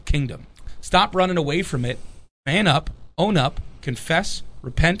done for the kingdom. Stop running away from it. Man up, own up, confess,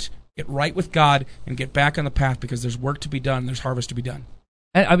 repent, get right with God, and get back on the path because there's work to be done. There's harvest to be done.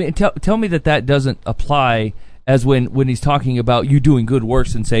 And I mean, tell me that doesn't apply as when he's talking about you doing good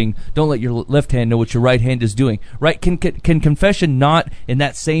works and saying, don't let your left hand know what your right hand is doing. Right? Can confession not, in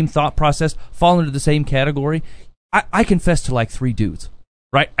that same thought process, fall into the same category? I confess to like 3 dudes,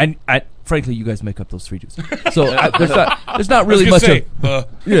 right? And frankly, you guys make up those 3 dudes. So there's not really much yeah. Well,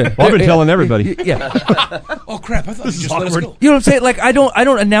 I've been telling everybody. Yeah. Oh crap! I thought you just let us go. You know what I'm saying? Like I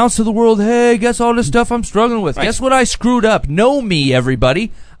don't announce to the world, hey, guess all this stuff I'm struggling with. Right. Guess what I screwed up? Know me,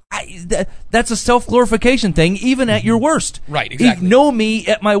 everybody. That's a self-glorification thing, even at your worst. Right, exactly. Know me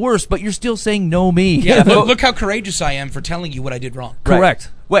at my worst, but you're still saying know me. Yeah, look how courageous I am for telling you what I did wrong.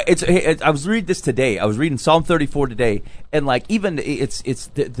 Correct. Well, I was reading this today. I was reading Psalm 34 today, and like even it's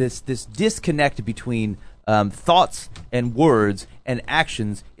this disconnect between thoughts and words and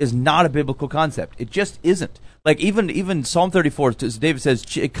actions is not a biblical concept. It just isn't. Like even Psalm 34, David says,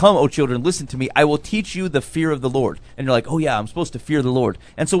 "Come, O children, listen to me. I will teach you the fear of the Lord." And you're like, "Oh yeah, I'm supposed to fear the Lord."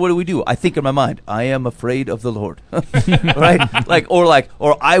 And so what do? I think in my mind, "I am afraid of the Lord," right?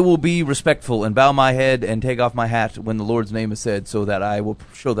 Or I will be respectful and bow my head and take off my hat when the Lord's name is said, so that I will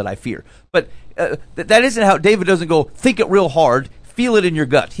show that I fear. But that isn't how David doesn't go. Think it real hard. Feel it in your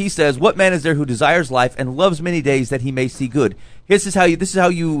gut. He says, "What man is there who desires life and loves many days that he may see good?" This is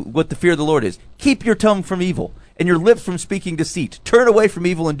what the fear of the Lord is. Keep your tongue from evil and your lips from speaking deceit. Turn away from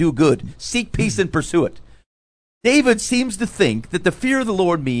evil and do good. Seek peace and pursue it. David seems to think that the fear of the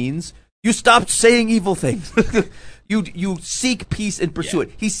Lord means you stop saying evil things. You seek peace and pursue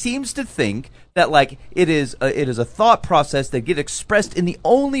it. He seems to think that like it is a thought process that gets expressed in the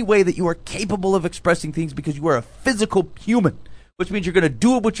only way that you are capable of expressing things because you are a physical human, which means you're going to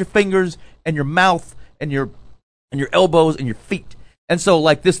do it with your fingers and your mouth and your elbows and your feet. And so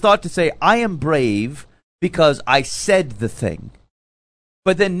like this thought to say, I am brave because I said the thing,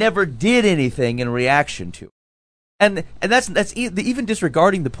 but then never did anything in reaction to it. And that's even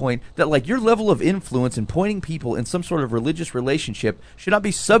disregarding the point that like your level of influence in pointing people in some sort of religious relationship should not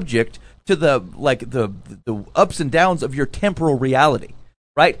be subject to the ups and downs of your temporal reality.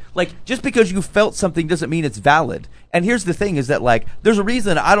 Right? Like, just because you felt something doesn't mean it's valid. And here's the thing is that, like, there's a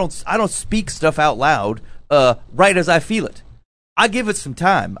reason I don't speak stuff out loud right as I feel it. I give it some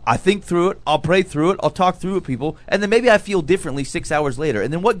time. I think through it. I'll pray through it. I'll talk through it with people. And then maybe I feel differently 6 hours later.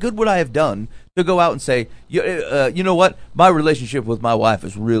 And then what good would I have done to go out and say, you know what? My relationship with my wife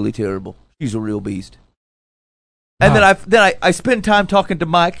is really terrible. She's a real beast. And then I spend time talking to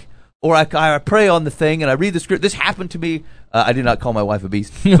Mike, or I pray on the thing and I read the script. This happened to me. I did not call my wife a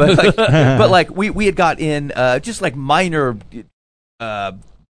beast, but we had got in just like minor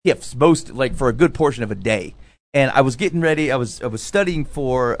gifts, most like for a good portion of a day. And I was getting ready. I was studying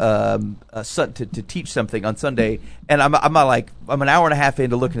for to teach something on Sunday, and I'm an hour and a half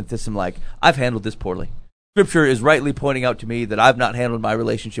into looking at this. I'm like, I've handled this poorly. Scripture is rightly pointing out to me that I've not handled my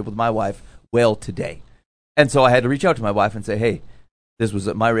relationship with my wife well today, and so I had to reach out to my wife and say, hey.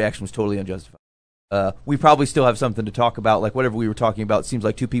 My reaction was totally unjustified. We probably still have something to talk about, like whatever we were talking about. It seems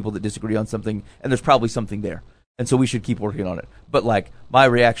like two people that disagree on something, and there's probably something there, and so we should keep working on it. But like my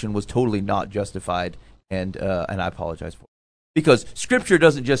reaction was totally not justified, and I apologize for it. Because Scripture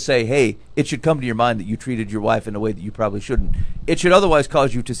doesn't just say, hey, it should come to your mind that you treated your wife in a way that you probably shouldn't. It should otherwise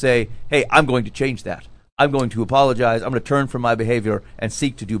cause you to say, hey, I'm going to change that. I'm going to apologize. I'm going to turn from my behavior and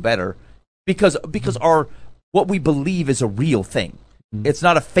seek to do better, because what we believe is a real thing. It's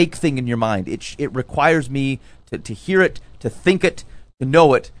not a fake thing in your mind. It requires me to hear it, to think it, to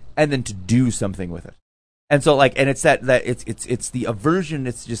know it, and then to do something with it. And so it's it's the aversion.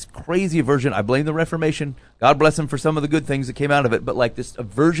 It's just crazy aversion. I blame the Reformation. God bless them for some of the good things that came out of it. But like this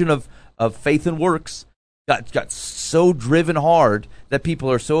aversion of faith and works got so driven hard that people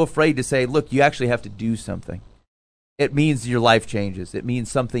are so afraid to say, look, you actually have to do something. It means your life changes. It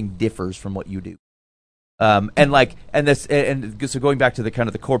means something differs from what you do. So going back to the kind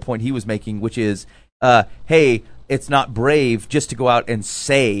of the core point he was making, which is, hey, it's not brave just to go out and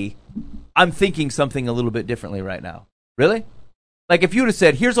say, I'm thinking something a little bit differently right now. Really? Like if you would have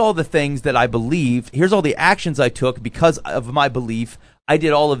said, here's all the things that I believe, here's all the actions I took because of my belief, I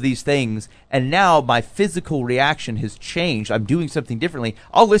did all of these things, and now my physical reaction has changed. I'm doing something differently.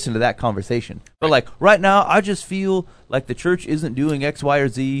 I'll listen to that conversation. But like right now, I just feel like the church isn't doing X, Y, or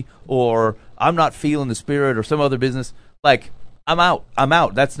Z, or I'm not feeling the Spirit or some other business. Like I'm out.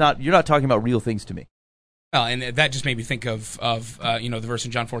 You're not talking about real things to me. Well, and that just made me think of the verse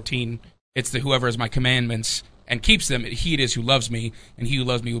in John 14. It's the whoever has my commandments and keeps them, he it is who loves me, and he who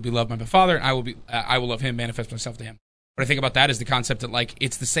loves me will be loved by my Father, and I will love him, manifest myself to him. What I think about that is the concept that like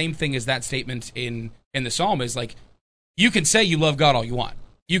it's the same thing as that statement in the Psalm is like you can say you love God all you want.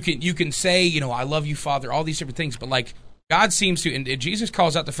 You can say, I love you, Father, all these different things, but like God seems to, and Jesus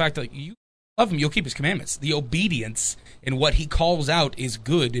calls out the fact that you love him, you'll keep his commandments. The obedience in what he calls out is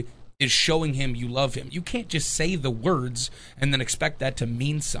good, is showing him you love him. You can't just say the words and then expect that to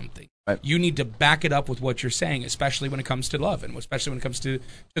mean something. Right. You need to back it up with what you're saying, especially when it comes to love and especially when it comes to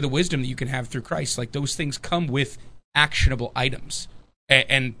the wisdom that you can have through Christ. Like those things come with actionable items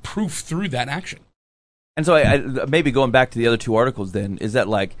and proof through that action. And so I maybe going back to the other two articles then, is that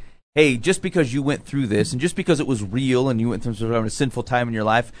like, hey, just because you went through this and just because it was real and you went through sort of a sinful time in your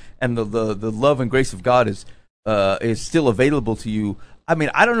life and the love and grace of God is still available to you, I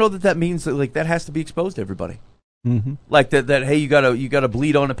mean, I don't know that means that like that has to be exposed to everybody. Mm-hmm. Like that hey, you gotta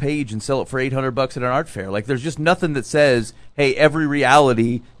bleed on a page and sell it for $800 at an art fair. Like there's just nothing that says, hey, every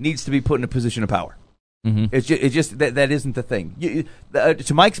reality needs to be put in a position of power. Mm-hmm. It's just that isn't the thing.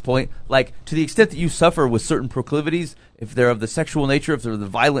 To Mike's point, like to the extent that you suffer with certain proclivities, if they're of the sexual nature, if they're of the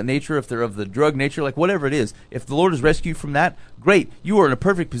violent nature, if they're of the drug nature, like whatever it is, if the Lord has rescued you from that, great. You are in a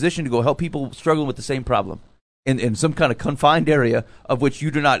perfect position to go help people struggling with the same problem in some kind of confined area of which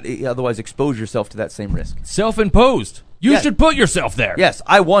you do not otherwise expose yourself to that same risk. Self-imposed. You should put yourself there. Yes,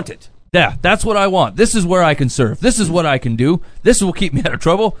 I want it. Yeah, that's what I want. This is where I can serve. This is what I can do. This will keep me out of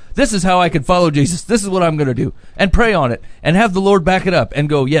trouble. This is how I can follow Jesus. This is what I'm going to do. And pray on it. And have the Lord back it up and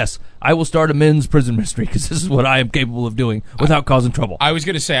go, yes, I will start a men's prison ministry because this is what I am capable of doing without causing trouble. I was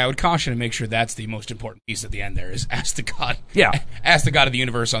going to say, I would caution and make sure that's the most important piece at the end there is ask the God. Yeah. Ask the God of the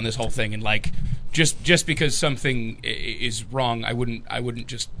universe on this whole thing. And like, just because something is wrong, I wouldn't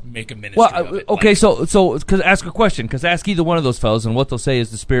just make a ministry of it. Okay, so cause ask a question. Because ask either one of those fellows, and what they'll say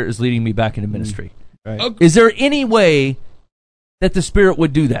is the Spirit is leading me back into ministry. Right. Okay. Is there any way that the Spirit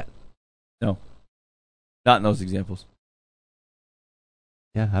would do that? No. Not in those examples.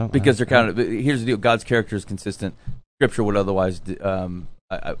 Yeah, I don't, because they're kind of. Here's the deal: God's character is consistent. Scripture would otherwise.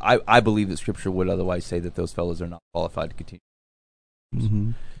 I believe that Scripture would otherwise say that those fellows are not qualified to continue.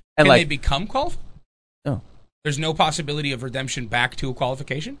 Mm-hmm. And Can they become qualified? No. There's no possibility of redemption back to a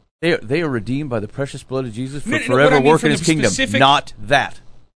qualification? They are redeemed by the precious blood of Jesus for forever work in his kingdom. Not that.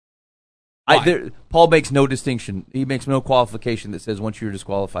 Paul makes no distinction. He makes no qualification that says once you're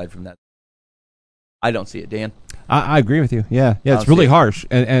disqualified from that. I don't see it, Dan. I agree with you. Yeah, it's really harsh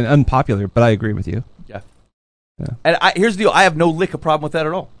and unpopular, but I agree with you. Yeah. And here's the deal. I have no lick of problem with that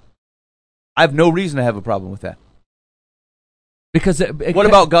at all. I have no reason to have a problem with that. Because what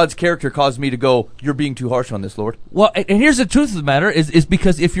about God's character caused me to go, you're being too harsh on this, Lord? Well, and here's the truth of the matter, is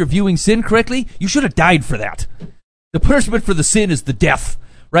because if you're viewing sin correctly, you should have died for that. The punishment for the sin is the death,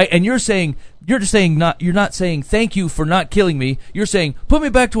 right? And you're not saying thank you for not killing me. You're saying, put me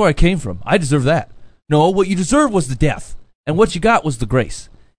back to where I came from. I deserve that. No, what you deserve was the death. And what you got was the grace.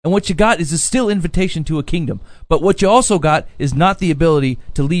 And what you got is a still invitation to a kingdom. But what you also got is not the ability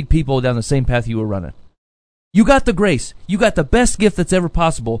to lead people down the same path you were running. You got the grace. You got the best gift that's ever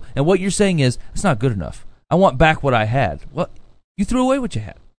possible. And what you're saying is, it's not good enough. I want back what I had. Well, you threw away what you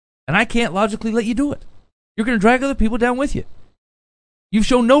had. And I can't logically let you do it. You're going to drag other people down with you. You've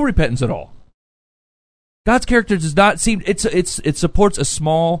shown no repentance at all. God's character does not seem, it supports a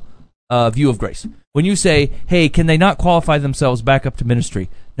small view of grace. When you say, hey, can they not qualify themselves back up to ministry?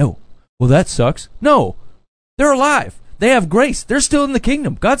 No. Well, that sucks. No. They're alive. They have grace. They're still in the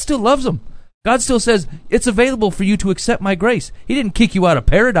kingdom. God still loves them. God still says, it's available for you to accept my grace. He didn't kick you out of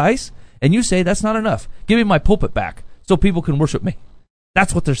paradise. And you say, that's not enough. Give me my pulpit back so people can worship me.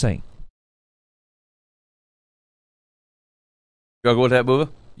 That's what they're saying. You go with that, Bubba?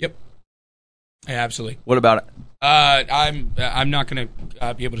 Yep. Yeah, absolutely. What about it? I'm not going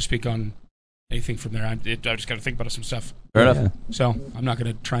to be able to speak on anything from there. I just got to think about some stuff. Fair enough. So I'm not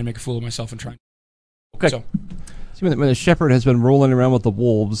going to try and make a fool of myself and try. Okay. So, See, when the shepherd has been rolling around with the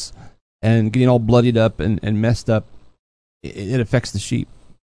wolves and getting all bloodied up and messed up, it affects the sheep.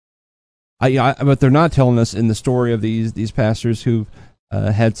 But they're not telling us in the story of these pastors who've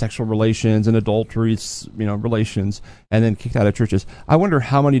had sexual relations and adulteries, relations, and then kicked out of churches. I wonder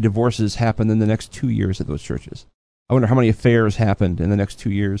how many divorces happened in the next 2 years at those churches. I wonder how many affairs happened in the next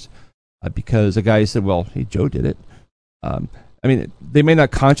 2 years because a guy said, well, hey, Joe did it. They may not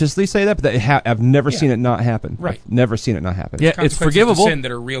consciously say that, but I've never seen it not happen. Right. I've never seen it not happen. Yeah, it's consequences to forgivable. sin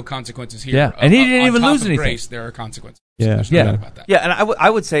that are real consequences here. Yeah, and he didn't On even top lose of anything. Grace, there are consequences. Yeah. So there's no Yeah. doubt about that. Yeah, and I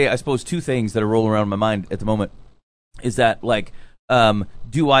would say, I suppose, two things that are rolling around in my mind at the moment is that, like,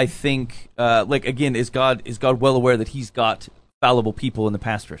 do I think, again, is God well aware that He's got fallible people in the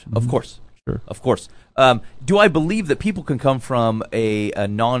pastorate? Of course. Sure. Of course. Do I believe that people can come from a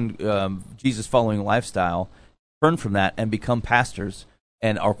non-Jesus following lifestyle, turn from that, and become pastors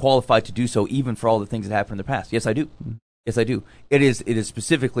and are qualified to do so even for all the things that happened in the past? Yes, I do. Yes, I do. It is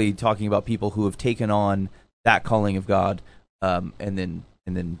specifically talking about people who have taken on that calling of God and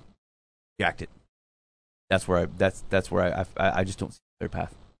then reject it. That's where I just don't see their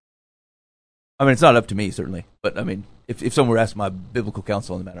path. I mean, it's not up to me certainly, but I mean, if someone were asking my biblical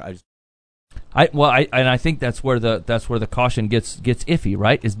counsel on the matter, I think that's where the caution gets iffy,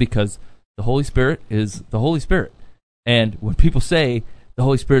 right? Is because the Holy Spirit is the Holy Spirit, and when people say the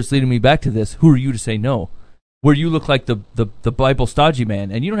Holy Spirit's leading me back to this, who are you to say no? Where you look like the Bible stodgy man,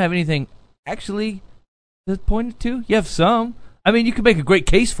 and you don't have anything actually to point it to. You have some. I mean, you could make a great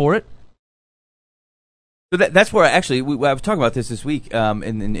case for it. So that's where I was talking about this week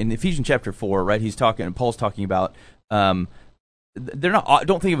in Ephesians chapter 4, right? Paul's talking about they're not. I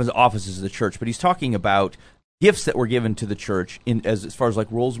don't think of them as offices of the church, but he's talking about gifts that were given to the church as far as like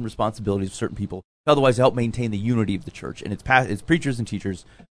roles and responsibilities of certain people, otherwise to help maintain the unity of the church. And it's preachers and teachers,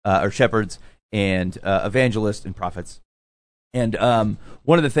 or shepherds and evangelists and prophets. And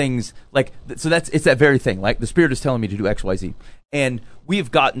one of the things, it's that very thing. Like the Spirit is telling me to do X, Y, Z, and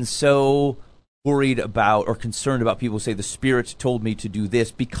we've gotten so worried about or concerned about people who say the Spirit told me to do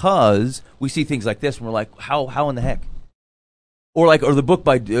this, because we see things like this and we're like, how in the heck? Or the book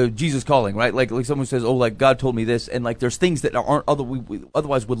by Jesus Calling, right? Like someone says, oh, like God told me this, and like there's things that aren't we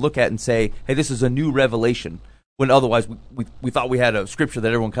otherwise would look at and say, hey, this is a new revelation, when otherwise we thought we had a scripture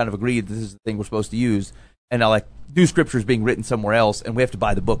that everyone kind of agreed this is the thing we're supposed to use, and now like new scripture is being written somewhere else, and we have to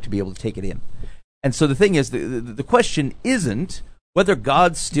buy the book to be able to take it in. And so the thing is, the question isn't whether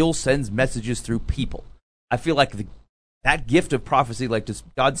God still sends messages through people. I feel like that gift of prophecy, like, does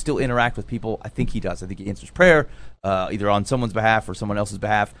God still interact with people? I think He does. I think He answers prayer, either on someone's behalf or someone else's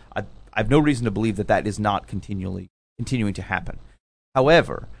behalf. I have no reason to believe that is not continuing to happen.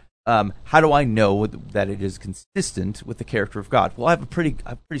 However, how do I know that it is consistent with the character of God? Well, I have a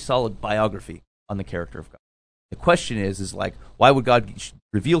pretty solid biography on the character of God. The question is like, why would God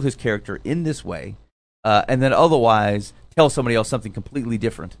reveal His character in this way, and then otherwise tell somebody else something completely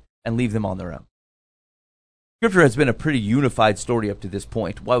different and leave them on their own? Scripture has been a pretty unified story up to this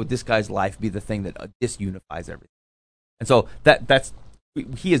point. Why would this guy's life be the thing that disunifies everything? And so that's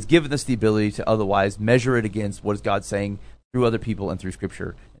He has given us the ability to otherwise measure it against what is God saying through other people and through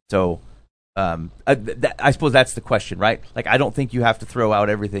Scripture. So I suppose that's the question, right? Like, I don't think you have to throw out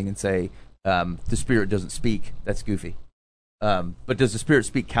everything and say the Spirit doesn't speak. That's goofy. But does the Spirit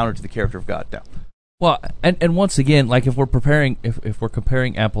speak counter to the character of God? No. Well, and once again, like if we're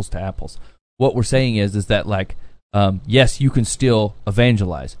comparing apples to apples, what we're saying is that like, yes, you can still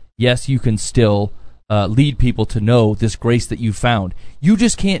evangelize. Yes, you can still lead people to know this grace that you found. You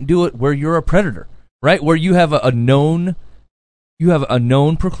just can't do it where you're a predator, right? Where you have a known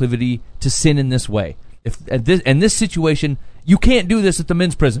proclivity to sin in this way. In this situation, you can't do this at the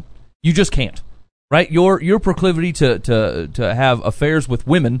men's prison. You just can't, right? Your proclivity to have affairs with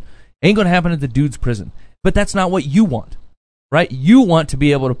women ain't going to happen at the dude's prison. But that's not what you want, right? You want to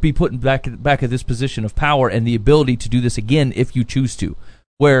be able to be put back at this position of power and the ability to do this again if you choose to.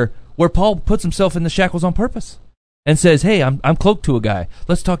 Where Paul puts himself in the shackles on purpose and says, "Hey, I'm cloaked to a guy.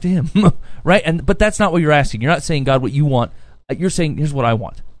 Let's talk to him," right? But that's not what you're asking. You're not saying, God, what you want. You're saying, here's what I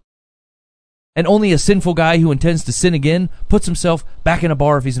want. And only a sinful guy who intends to sin again puts himself back in a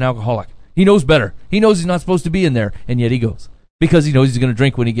bar if he's an alcoholic. He knows better. He knows he's not supposed to be in there, and yet he goes. Because he knows he's going to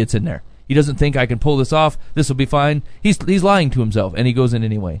drink when he gets in there. He doesn't think, I can pull this off, this will be fine. He's lying to himself, and he goes in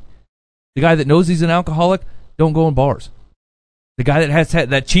anyway. The guy that knows he's an alcoholic, don't go in bars. The guy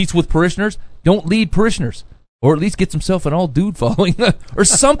that cheats with parishioners, don't lead parishioners. Or at least gets himself an all-dude following, or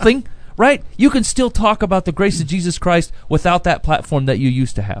something, right? You can still talk about the grace of Jesus Christ without that platform that you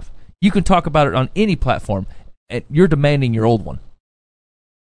used to have. You can talk about it on any platform, and you're demanding your old one.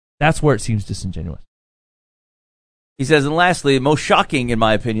 That's where it seems disingenuous. He says, and lastly, most shocking in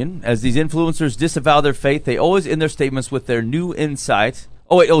my opinion, as these influencers disavow their faith, they always end their statements with their new insight.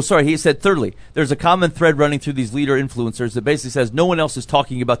 He said thirdly, there's a common thread running through these leader influencers that basically says no one else is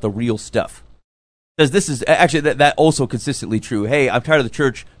talking about the real stuff. Says this is actually that also consistently true. Hey, I'm tired of the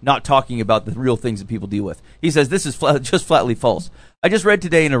church not talking about the real things that people deal with. He says this is just flatly false. I just read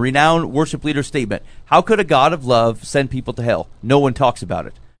today in a renowned worship leader statement, how could a God of love send people to hell? No one talks about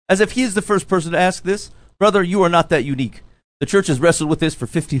it. As if he is the first person to ask this. Brother, you are not that unique. The church has wrestled with this for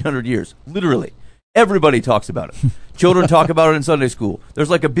 1,500 years. Literally. Everybody talks about it. Children talk about it in Sunday school. There's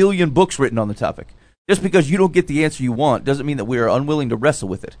like 1 billion books written on the topic. Just because you don't get the answer you want doesn't mean that we are unwilling to wrestle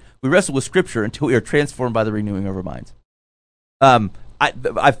with it. We wrestle with Scripture until we are transformed by the renewing of our minds.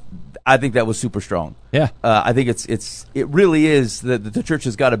 I think that was super strong. Yeah. I think it really is that the church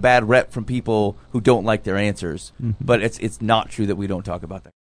has got a bad rep from people who don't like their answers. Mm-hmm. But it's not true that we don't talk about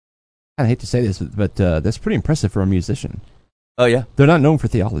that. I hate to say this, but that's pretty impressive for a musician. Oh yeah, they're not known for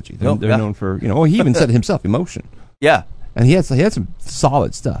theology. They're known for he even said it himself, emotion. Yeah, and he had some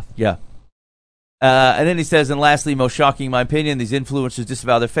solid stuff. Yeah. And then he says, and lastly, most shocking in my opinion, these influencers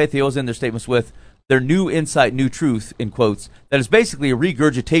disavow their faith. They always end their statements with their new insight, new truth, in quotes, that is basically a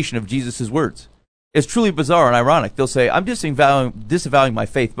regurgitation of Jesus' words. It's truly bizarre and ironic. They'll say, I'm disavowing my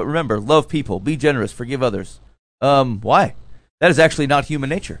faith, but remember, love people, be generous, forgive others. Why? That is actually not human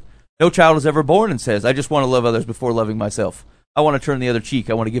nature. No child is ever born and says, I just want to love others before loving myself. I want to turn the other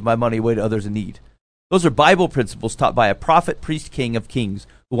cheek. I want to give my money away to others in need. Those are Bible principles taught by a prophet, priest, king of kings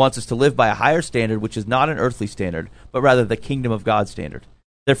who wants us to live by a higher standard, which is not an earthly standard, but rather the kingdom of God standard.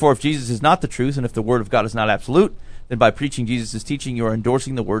 Therefore, if Jesus is not the truth, and if the word of God is not absolute, then by preaching Jesus' teaching, you are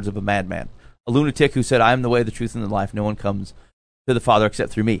endorsing the words of a madman, a lunatic who said, I am the way, the truth, and the life. No one comes to the Father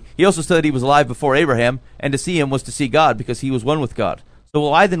except through me. He also said he was alive before Abraham, and to see him was to see God, because he was one with God. So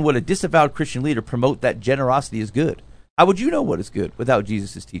why then would a disavowed Christian leader promote that generosity is good? How would you know what is good without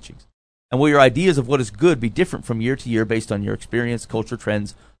Jesus' teachings? And will your ideas of what is good be different from year to year based on your experience, culture,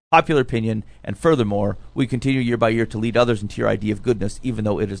 trends, popular opinion, and furthermore, we continue year by year to lead others into your idea of goodness, even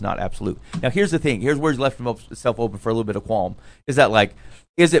though it is not absolute. Now, here's the thing. Here's where he's left himself open for a little bit of qualm. Is that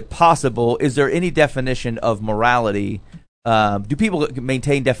is it possible, is there any definition of morality? Do people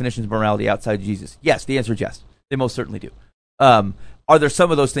maintain definitions of morality outside of Jesus? Yes, the answer is yes. They most certainly do. Are there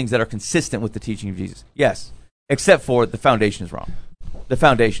some of those things that are consistent with the teaching of Jesus? Yes, except for the foundation is wrong. The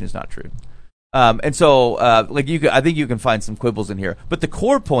foundation is not true. And so, I think you can find some quibbles in here. But the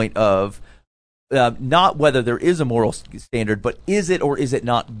core point of not whether there is a moral standard, but is it or is it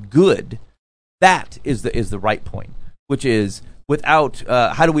not good, that is the right point, which is without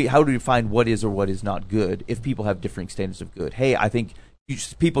how do we define what is or what is not good if people have differing standards of good? Hey, I think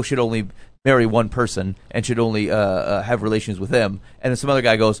people should only marry one person and should only have relations with them. And then some other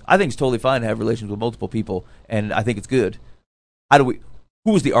guy goes, I think it's totally fine to have relations with multiple people, and I think it's good.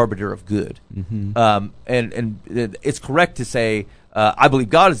 Who is the arbiter of good? Mm-hmm. And it's correct to say, I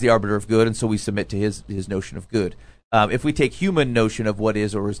believe God is the arbiter of good, and so we submit to his notion of good. If we take human notion of what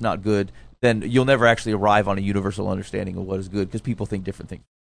is or is not good, then you'll never actually arrive on a universal understanding of what is good, because people think different things.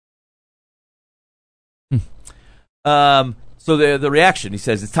 So the reaction, he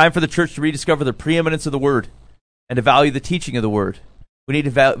says, it's time for the church to rediscover the preeminence of the word and to value the teaching of the word. We need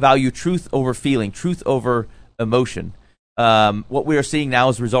to value truth over feeling, truth over emotion. What we are seeing now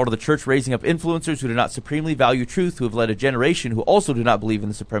is a result of the church raising up influencers who do not supremely value truth, who have led a generation who also do not believe in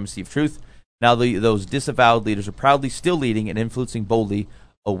the supremacy of truth. Now those disavowed leaders are proudly still leading and influencing boldly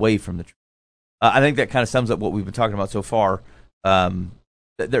away from the truth. I think that kind of sums up what we've been talking about so far.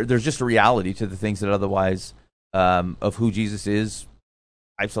 There's just a reality to the things that otherwise of who Jesus is,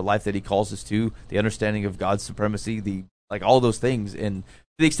 types of life that he calls us to, the understanding of God's supremacy, all those things. And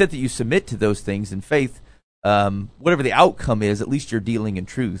to the extent that you submit to those things in faith, whatever the outcome is, at least you're dealing in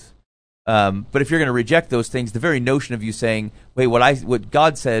truth. But if you're going to reject those things, the very notion of you saying, wait, what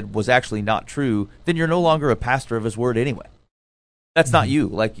God said was actually not true, then you're no longer a pastor of his word anyway. That's not you.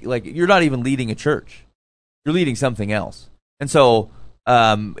 Like you're not even leading a church. You're leading something else. And so,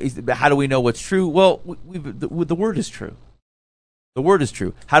 how do we know what's true? Well, the word is true. The word is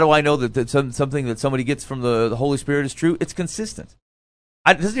true. How do I know that something that somebody gets from the Holy Spirit is true? It's consistent.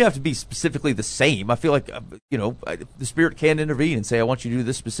 It doesn't have to be specifically the same. I feel like, the Spirit can intervene and say, I want you to do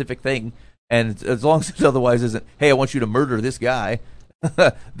this specific thing. And as long as it otherwise isn't, hey, I want you to murder this guy,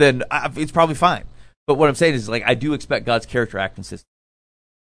 then it's probably fine. But what I'm saying is, I do expect God's character act consistent.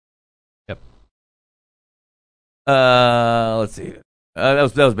 Yep. Let's see.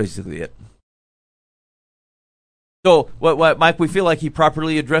 That was basically it. So, what, Mike, we feel like he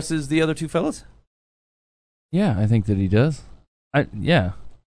properly addresses the other two fellas? Yeah, I think that he does.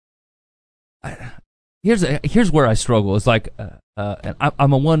 here's where I struggle. It's like, and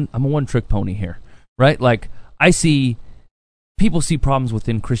I'm a one trick pony here, right? Like people see problems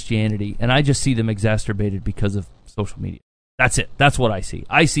within Christianity, and I just see them exacerbated because of social media. That's it. That's what I see.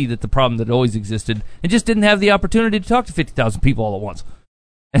 I see that the problem that always existed and just didn't have the opportunity to talk to 50,000 people all at once.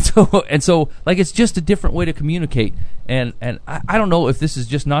 And so, like, it's just a different way to communicate. And I don't know if this is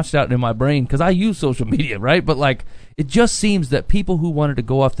just notched out in my brain because I use social media, right? But like, it just seems that people who wanted to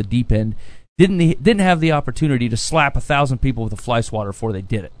go off the deep end didn't have the opportunity to slap 1,000 people with a fly swatter before they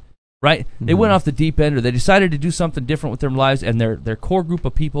did it, right? Mm-hmm. They went off the deep end, or they decided to do something different with their lives, and their core group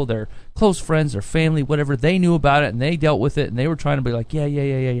of people, their close friends, their family, whatever, they knew about it and they dealt with it, and they were trying to be like,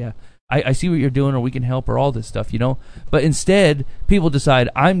 yeah. I see what you're doing, or we can help, or all this stuff, But instead, people decide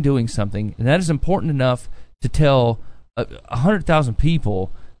I'm doing something, and that is important enough to tell 100,000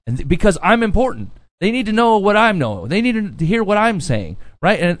 people, and because I'm important. They need to know what I'm knowing. They need to hear what I'm saying,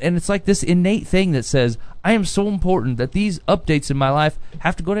 right? And it's like this innate thing that says, I am so important that these updates in my life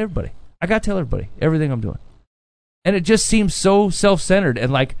have to go to everybody. I got to tell everybody everything I'm doing. And it just seems so self-centered.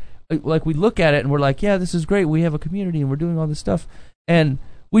 And like we look at it and we're like, yeah, this is great. We have a community and we're doing all this stuff. And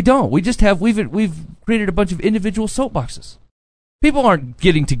we don't. We just have, we've created a bunch of individual soapboxes. People aren't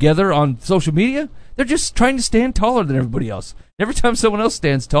getting together on social media. They're just trying to stand taller than everybody else. Every time someone else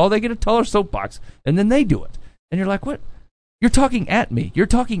stands tall, they get a taller soapbox, and then they do it. And you're like, what? You're talking at me. You're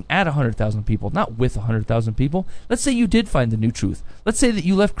talking at 100,000 people, not with 100,000 people. Let's say you did find the new truth. Let's say that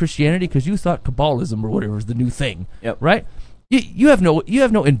you left Christianity because you thought Kabbalism or whatever is the new thing, right? You have no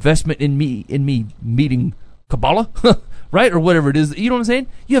investment in me meeting Kabbalah, right, or whatever it is. You know what I'm saying?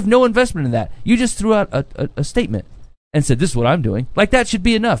 You have no investment in that. You just threw out a statement and said, this is what I'm doing. Like, that should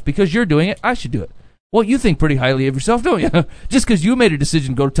be enough. Because you're doing it, I should do it. Well, you think pretty highly of yourself, don't you? Just because you made a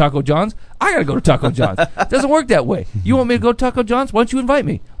decision to go to Taco John's, I got to go to Taco John's. It doesn't work that way. You want me to go to Taco John's? Why don't you invite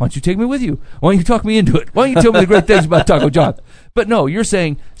me? Why don't you take me with you? Why don't you talk me into it? Why don't you tell me the great things about Taco John's? But no, you're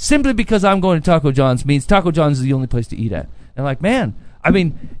saying simply because I'm going to Taco John's means Taco John's is the only place to eat at. And like, man, I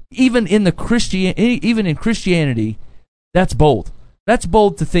mean, even in Christianity, that's bold. That's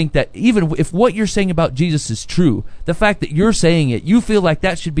bold to think that even if what you're saying about Jesus is true, the fact that you're saying it, you feel like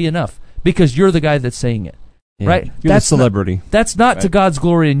that should be enough because you're the guy that's saying it, right? You're the celebrity. That's not to God's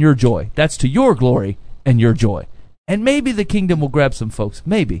glory and your joy. That's to your glory and your joy. And maybe the kingdom will grab some folks,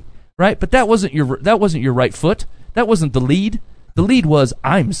 maybe, right? But that wasn't your right foot. That wasn't the lead. The lead was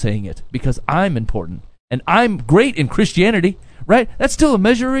I'm saying it because I'm important and I'm great in Christianity, right? That's still a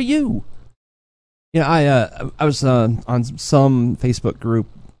measure of you. Yeah, I was on some Facebook group,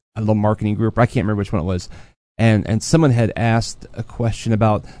 a little marketing group. I can't remember which one it was, and someone had asked a question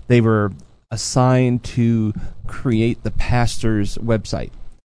about they were assigned to create the pastor's website,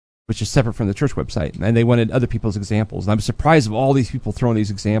 which is separate from the church website, and they wanted other people's examples. And I was surprised of all these people throwing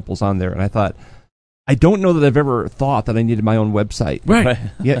these examples on there, and I thought, I don't know that I've ever thought that I needed my own website. Right.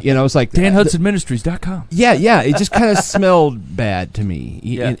 Yeah, it's like DanHudsonMinistries.com. Yeah. It just kind of smelled bad to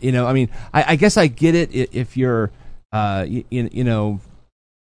me. I mean, I guess I get it if you're, one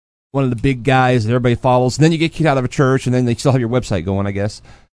of the big guys that everybody follows, and then you get kicked out of a church, and then they still have your website going, I guess.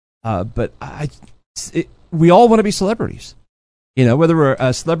 But we all want to be celebrities. Whether we're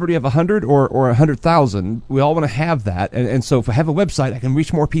a celebrity of 100 or 100,000, we all want to have that. And so if I have a website, I can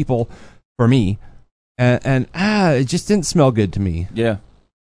reach more people for me. And it just didn't smell good to me. Yeah.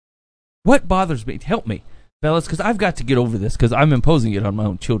 What bothers me? Help me, fellas, because I've got to get over this because I'm imposing it on my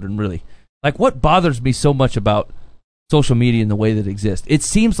own children, really. Like, what bothers me so much about social media and the way that it exists? It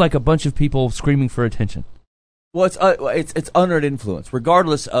seems like a bunch of people screaming for attention. Well, it's unearned influence,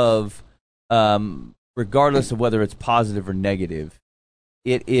 regardless of whether it's positive or negative.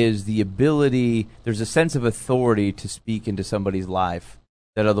 It is the ability. There's a sense of authority to speak into somebody's life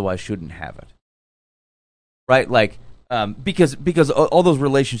that otherwise shouldn't have it. Right, like because all those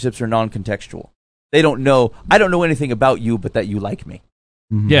relationships are non-contextual. They don't know. I don't know anything about you, but that you like me.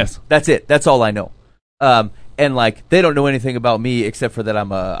 Mm-hmm. Yes, that's it. That's all I know. And like they don't know anything about me except for that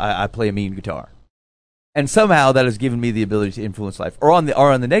I play a mean guitar. And somehow that has given me the ability to influence life. Or on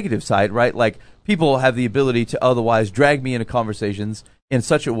the negative side, right? Like people have the ability to otherwise drag me into conversations in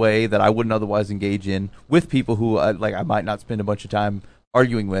such a way that I wouldn't otherwise engage in with people who I might not spend a bunch of time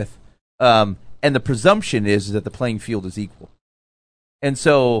arguing with. And the presumption is that the playing field is equal. And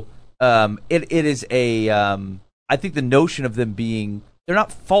so it is I think the notion of them being, they're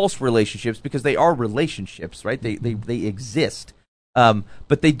not false relationships because they are relationships, right? They exist.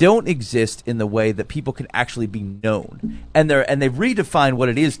 But they don't exist in the way that people can actually be known. And they've redefined what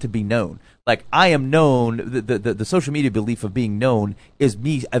it is to be known. Like, I am known, the social media belief of being known is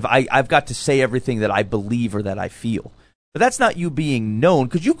me. I've got to say everything that I believe or that I feel. But that's not you being known,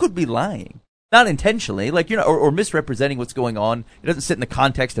 because you could be lying. not intentionally, like, or misrepresenting what's going on. It doesn't sit in the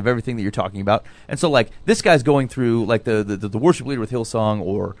context of everything that you're talking about. And so, like, this guy's going through, like, the worship leader with Hillsong,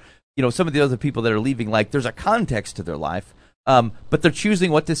 or, some of the other people that are leaving, like, there's a context to their life, but they're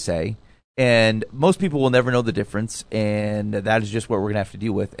choosing what to say, and most people will never know the difference, and that is just what we're going to have to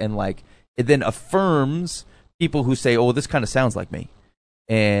deal with. And, like, it then affirms people who say, oh, this kind of sounds like me.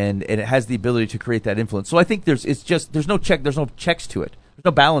 And it has the ability to create that influence. So I think there's no checks to it. There's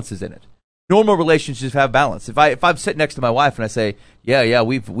no balances in it. Normal relationships have balance. If I'm sitting next to my wife and I say, yeah,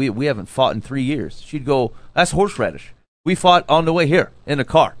 we haven't fought in 3 years, she'd go, that's horseradish. We fought on the way here in the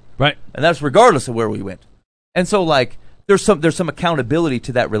car, right? And that's regardless of where we went. And so, like, there's some accountability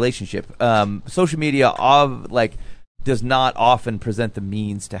to that relationship. Social media does not often present the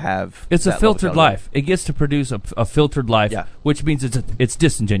means to have. It's a filtered life. It gets to produce a filtered life, which means it's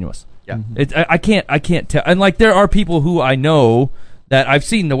disingenuous. Yeah, I can't tell. And, like, there are people who I know that I've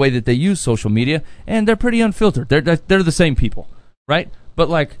seen the way that they use social media, and they're pretty unfiltered. They're the same people, right? But,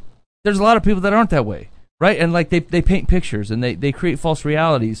 like, there's a lot of people that aren't that way, right? And, like, they paint pictures and they create false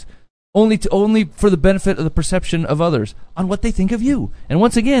realities only for the benefit of the perception of others on what they think of you. And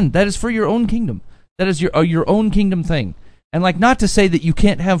once again, that is for your own kingdom. That is your own kingdom thing. And, like, not to say that you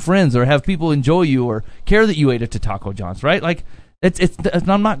can't have friends or have people enjoy you or care that you ate at Taco John's, right? Like,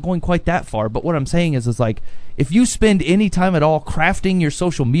 I'm not going quite that far, but what I'm saying is like, if you spend any time at all crafting your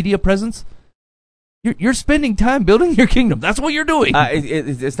social media presence, you're spending time building your kingdom. That's what you're doing.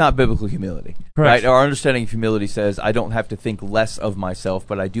 It's not biblical humility, correct? Right? Our understanding of humility says, I don't have to think less of myself,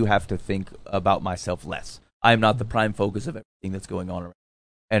 but I do have to think about myself less. I am not the prime focus of everything that's going on around.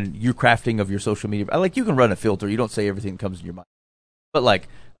 And your crafting of your social media, like, you can run a filter. You don't say everything that comes in your mind. But, like,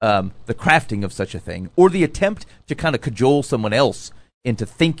 the crafting of such a thing, or the attempt to kind of cajole someone else into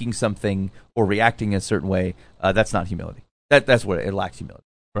thinking something or reacting in a certain way, that's not humility. That's what it lacks humility.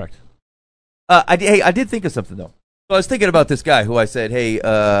 Correct. I did think of something, though. So I was thinking about this guy who I said, hey,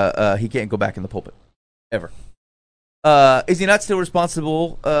 he can't go back in the pulpit, ever. Is he not still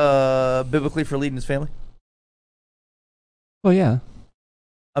responsible biblically for leading his family? Well, yeah.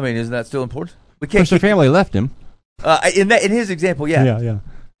 I mean, isn't that still important? We can't. Their family left him. In his example, yeah.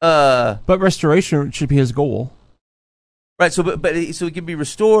 Yeah. But restoration should be his goal. Right. So he can be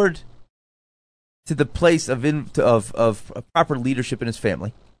restored to the place of proper leadership in his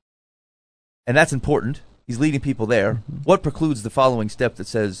family, and that's important. He's leading people there. Mm-hmm. What precludes the following step that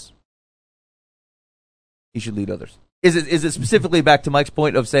says he should lead others? Is it specifically back to Mike's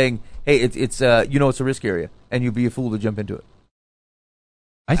point of saying, hey, it's a risk area, and you'd be a fool to jump into it?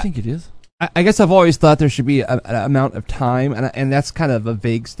 I think it is. I guess I've always thought there should be an amount of time, and that's kind of a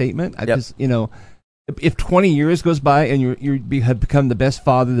vague statement. If 20 years goes by and you have become the best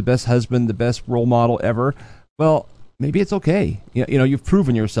father, the best husband, the best role model ever, well, maybe it's okay. You've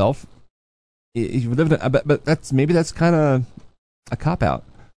proven yourself. You've lived, but that's kind of a cop out.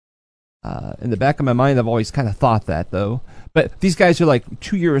 In the back of my mind, I've always kind of thought that, though. But these guys are like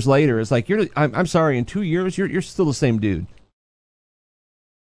 2 years later. It's like I'm sorry. In 2 years, you're still the same dude.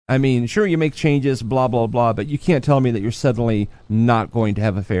 I mean, sure, you make changes, blah, blah, blah, but you can't tell me that you're suddenly not going to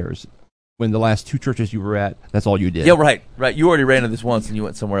have affairs when the last two churches you were at, that's all you did. Yeah, right. You already ran into this once and you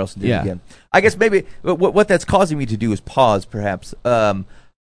went somewhere else and did it again. I guess maybe what that's causing me to do is pause, perhaps.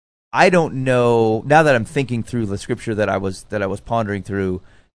 I don't know, now that I'm thinking through the scripture that I was pondering through,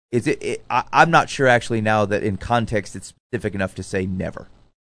 I'm not sure actually now that in context it's specific enough to say never.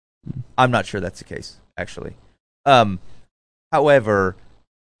 I'm not sure that's the case, actually. However,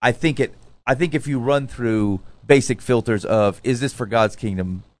 I think if you run through basic filters of, is this for God's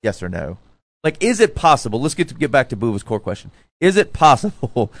kingdom, yes or no? Like, is it possible, let's get back to Boova's core question, is it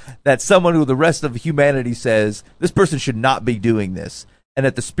possible that someone who the rest of humanity says, this person should not be doing this, and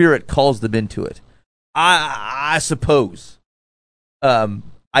that the Spirit calls them into it? I suppose. I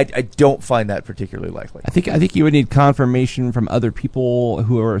don't find that particularly likely. I think you would need confirmation from other people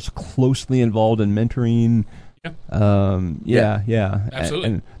who are closely involved in mentoring. Yeah. Absolutely.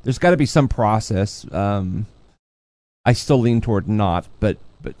 And there's got to be some process. I still lean toward not, but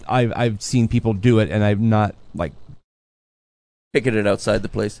I've seen people do it, and I'm not like picking it outside the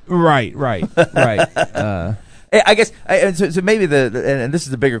place. Right. I guess so maybe and this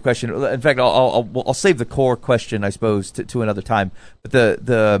is the bigger question. In fact, I'll save the core question, I suppose, to another time. But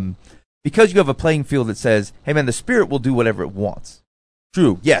the because you have a playing field that says, hey man, the Spirit will do whatever it wants.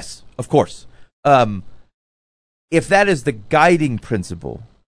 True. Yes, of course. If that is the guiding principle,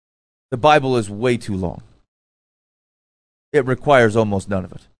 the Bible is way too long. It requires almost none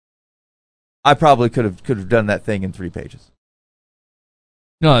of it. I probably could have done that thing in 3 pages.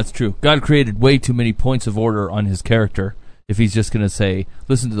 No, that's true. God created way too many points of order on his character if he's just going to say,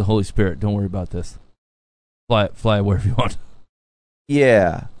 listen to the Holy Spirit, don't worry about this. Fly wherever you want.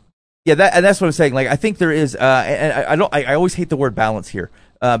 Yeah. Yeah, and that's what I'm saying. Like, I think there is, and I always hate the word balance here,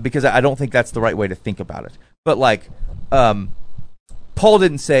 because I don't think that's the right way to think about it. But like, Paul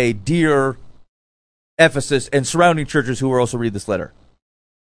didn't say, dear Ephesus and surrounding churches who will also read this letter,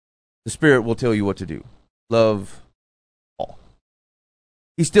 the Spirit will tell you what to do. Love all.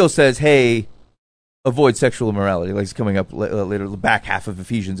 He still says, hey, avoid sexual immorality. Like, it's coming up later. The back half of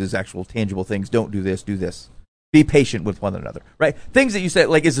Ephesians is actual tangible things. Don't do this, do this. Be patient with one another, right? Things that you said,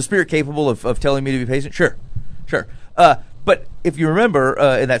 like, is the Spirit capable of telling me to be patient? Sure. But if you remember,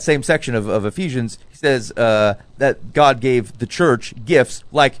 in that same section of Ephesians, he says that God gave the church gifts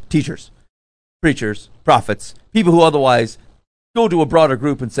like teachers, preachers, prophets, people who otherwise go to a broader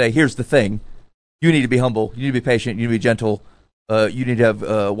group and say, here's the thing. You need to be humble. You need to be patient. You need to be gentle. You need to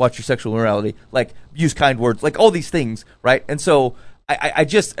have watch your sexual immorality. Like, use kind words. Like, all these things, right? And so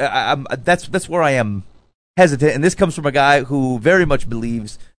that's where I am hesitant, and this comes from a guy who very much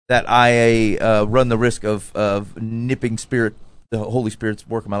believes that I run the risk of nipping the Holy Spirit's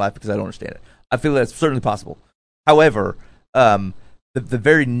work in my life because I don't understand it. I feel that's certainly possible. However, the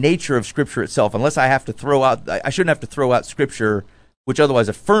very nature of Scripture itself, unless I have to throw out, I shouldn't have to throw out Scripture, which otherwise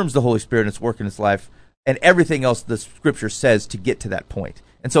affirms the Holy Spirit and its work in its life, and everything else the Scripture says to get to that point.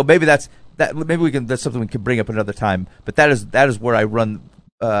 And so maybe that's something we can bring up another time. But that is where I run.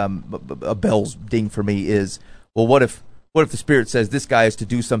 A bell's ding for me is, well, what if the Spirit says this guy is to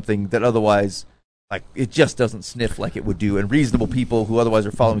do something that otherwise, like, it just doesn't sniff like it would do, and reasonable people who otherwise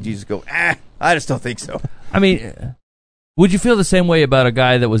are following Jesus go, I just don't think so. I mean, would you feel the same way about a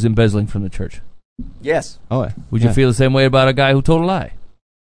guy that was embezzling from the church? Yes. Oh, yeah. Would you feel the same way about a guy who told a lie?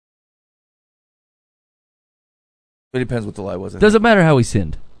 It depends what the lie was. Does it matter how he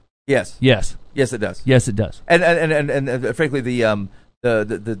sinned? Yes. Yes. Yes, it does. Yes, it does. And frankly, the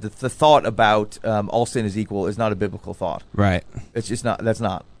thought about all sin is equal is not a biblical thought. Right. It's just not. That's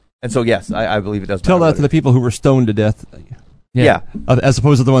not. And so, yes, I believe it does. Tell that to the people who were stoned to death. Yeah. As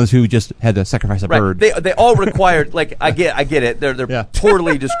opposed to the ones who just had to sacrifice a bird. They all required. Like, I get it. They're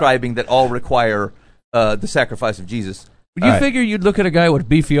poorly describing that all require the sacrifice of Jesus. Would you figure you'd look at a guy with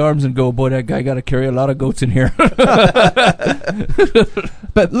beefy arms and go, boy, that guy got to carry a lot of goats in here?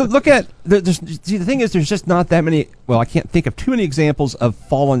 But look at, the thing is, there's just not that many, well, I can't think of too many examples of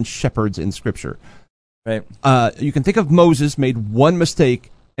fallen shepherds in Scripture. Right. You can think of Moses made one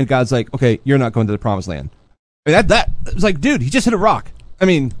mistake, and God's like, okay, you're not going to the promised land. I mean, that it's like, dude, he just hit a rock. I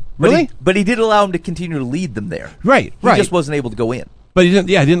mean, really? But he did allow him to continue to lead them there. Right, He just wasn't able to go in. But he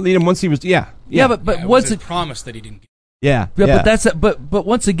didn't lead him once he was, but once it promised that he didn't. But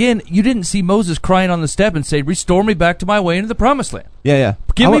once again, you didn't see Moses crying on the step and say, "Restore me back to my way into the promised land."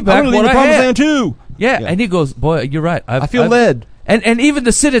 Give me back what I promised had. land too. Yeah, and he goes, "Boy, you're right. I feel led." And even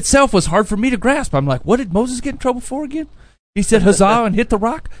the sin itself was hard for me to grasp. I'm like, what did Moses get in trouble for again? He said huzzah and hit the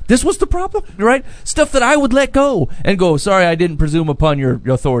rock. This was the problem, right? Stuff that I would let go and go, sorry, I didn't presume upon your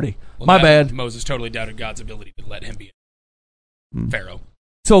authority. Well, my bad. Moses totally doubted God's ability to let him be Pharaoh.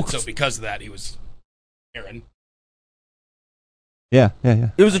 So because of that, he was Aaron. Yeah.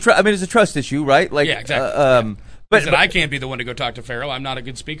 It was it's a trust issue, right? Like, yeah, exactly. But I can't be the one to go talk to Pharaoh. I'm not a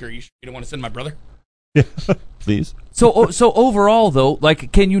good speaker. You don't want to send my brother? Yeah, please. So overall, though,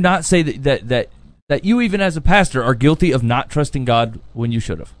 like, can you not say that you, even as a pastor, are guilty of not trusting God when you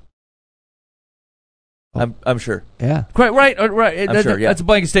should have? I'm sure. Yeah. Right. I'm sure, yeah. That's a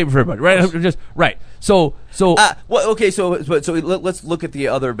blanket statement for everybody, right? Just right. So. Okay. So let's look at the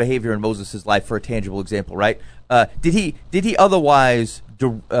other behavior in Moses' life for a tangible example, right? Did he otherwise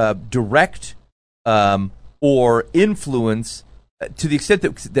direct or influence, to the extent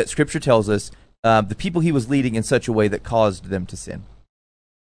that Scripture tells us, the people he was leading in such a way that caused them to sin?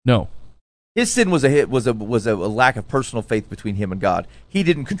 No. His sin was a lack of personal faith between him and God. He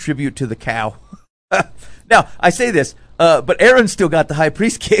didn't contribute to the cow. Now, I say this, but Aaron still got the high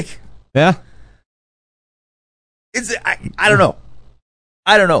priest kick. Yeah. I don't know.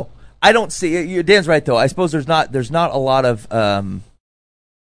 I don't see. Dan's right though. I suppose there's not a lot of. Trying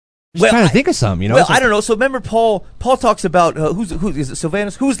to think of some, Well, I don't know. So remember, Paul talks about who's is it?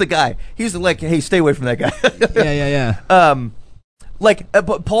 Silvanus? Who's the guy? He's like, hey, stay away from that guy. Yeah.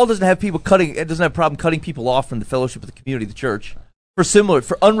 But Paul doesn't have a problem cutting people off from the fellowship of the community, the church,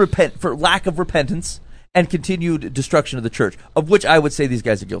 for lack of repentance and continued destruction of the church, of which I would say these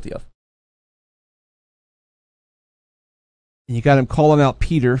guys are guilty of. And you got him calling out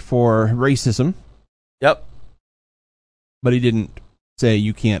Peter for racism. Yep. But he didn't say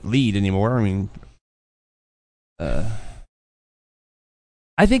you can't lead anymore. I mean,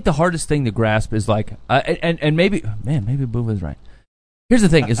 I think the hardest thing to grasp is like, and maybe Boo was right. Here's the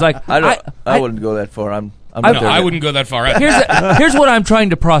thing: is like I wouldn't go that far. I'm No, not there I yet. wouldn't go that far. here's what I'm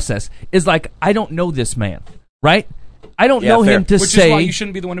trying to process is like I don't know this man, right? I don't know fair. him to Which say. is why you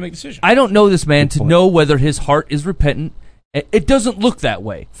shouldn't be the one to make the decision. I don't know this man to know whether his heart is repentant. It doesn't look that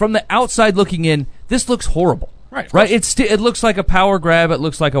way from the outside looking in. This looks horrible, Right, of Right? course. It looks like a power grab. It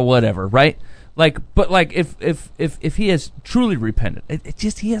looks like a whatever, right? Like, but like if he has truly repented, it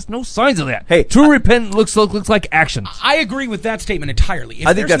just he has no signs of that. Hey, true repentant looks like actions. I agree with that statement entirely. If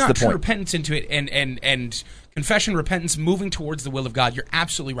I think there's that's not the true point. repentance into it and confession, repentance, moving towards the will of God, you're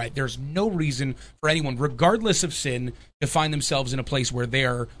absolutely right. There's no reason for anyone, regardless of sin, to find themselves in a place where they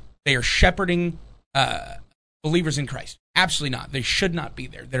are shepherding believers in Christ. Absolutely not. They should not be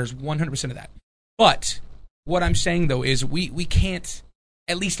there. There's 100% of that. But what I'm saying though is we can't.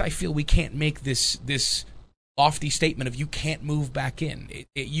 At least I feel we can't make this lofty statement of you can't move back in.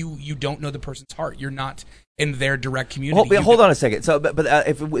 You don't know the person's heart. You're not in their direct community. Hold on a second. So, but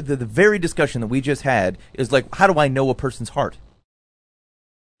if the very discussion that we just had is like, how do I know a person's heart?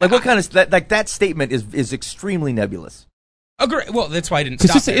 Like, what kind of that statement is extremely nebulous. Agree. Well, that's why I didn't stop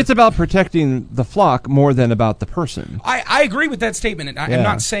Because there. it's about protecting the flock more than about the person. I agree with that statement, and I'm Yeah.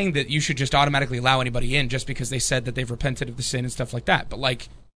 not saying that you should just automatically allow anybody in just because they said that they've repented of the sin and stuff like that. But like,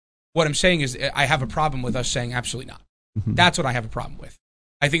 what I'm saying is, I have a problem with us saying absolutely not. That's what I have a problem with.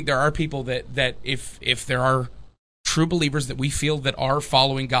 I think there are people that if there are true believers that we feel that are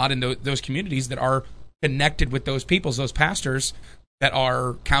following God in those communities that are connected with those peoples, those pastors that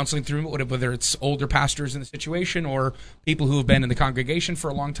are counseling through, whether it's older pastors in the situation or people who have been in the congregation for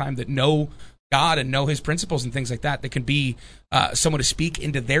a long time that know God and know His principles and things like that, that can be someone to speak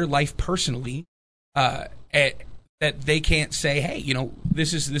into their life personally, that they can't say, hey,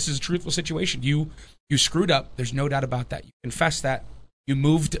 this is a truthful situation. You screwed up. There's no doubt about that. You confess that. You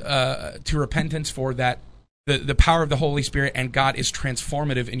moved to repentance for that. The power of the Holy Spirit and God is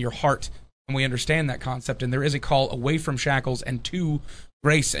transformative in your heart. And we understand that concept, and there is a call away from shackles and to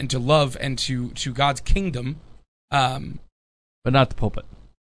grace and to love and to God's kingdom. But not the pulpit.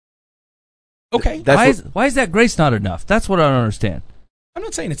 Okay, Why is that grace not enough? That's what I don't understand. I'm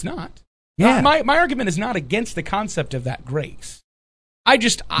not saying it's not. Yeah. My argument is not against the concept of that grace.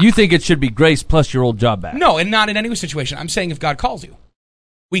 You think it should be grace plus your old job back? No, and not in any situation. I'm saying if God calls you,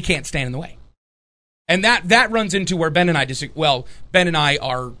 we can't stand in the way. And that runs into where Ben and I disagree. Well, Ben and I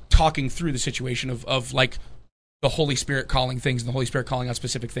are talking through the situation of like the Holy Spirit calling things and the Holy Spirit calling out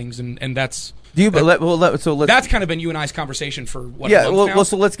specific things, and that's that's kind of been you and I's conversation for what? Yeah, a month now? well,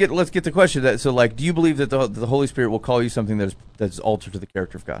 so let's get the question. So, like, do you believe that the Holy Spirit will call you something that's altered to the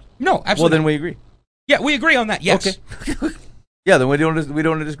character of God? No, absolutely. Well, then we agree. Yeah, we agree on that. Yes, Okay. Yeah, then we don't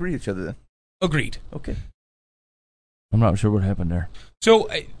disagree with each other then. agreed. Okay. I'm not sure what happened there. So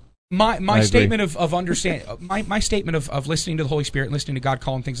my agree. statement of understand my statement of listening to the Holy Spirit and listening to God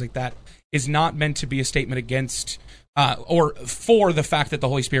call and things like that is not meant to be a statement against or for the fact that the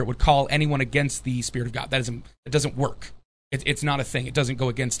Holy Spirit would call anyone against the Spirit of God. It doesn't work. It's not a thing. It doesn't go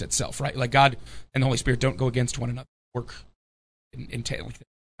against itself, right? Like God and the Holy Spirit don't go against one another. Work in like the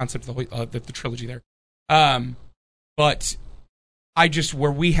concept of the trilogy there. But I just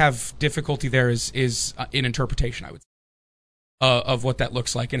where we have difficulty there is in interpretation, I would say. Of what that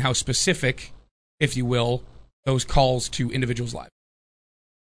looks like and how specific, if you will, those calls to individuals' lives.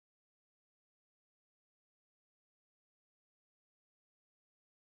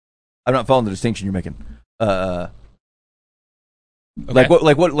 I'm not following the distinction you're making. Okay.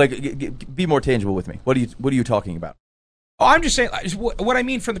 Be more tangible with me. What are you talking about? Oh, I'm just saying. What I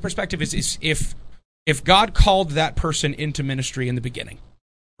mean from the perspective is if God called that person into ministry in the beginning,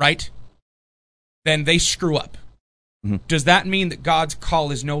 right? Then they screw up. Mm-hmm. Does that mean that God's call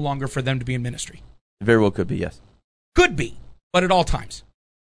is no longer for them to be in ministry? It very well could be, yes. Could be, but at all times.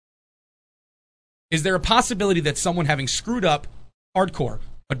 Is there a possibility that someone having screwed up, hardcore,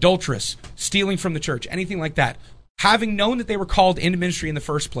 adulterous, stealing from the church, anything like that, having known that they were called into ministry in the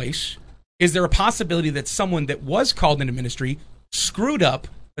first place, is there a possibility that someone that was called into ministry screwed up,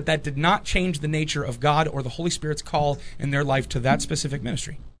 but that did not change the nature of God or the Holy Spirit's call in their life to that specific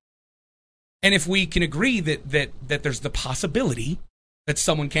ministry? And if we can agree that there's the possibility that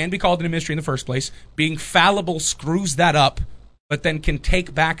someone can be called into ministry in the first place, being fallible screws that up, but then can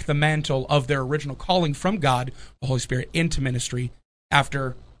take back the mantle of their original calling from God, the Holy Spirit, into ministry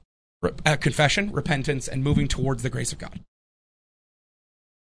after confession, repentance, and moving towards the grace of God.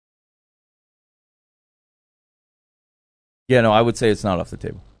 Yeah, no, I would say it's not off the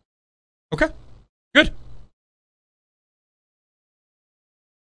table. Okay, good.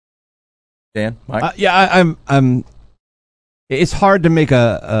 Dan, Mike? I'm it's hard to make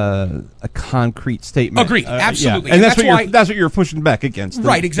a concrete statement. Agreed, absolutely. Yeah. And And that's what you're pushing back against.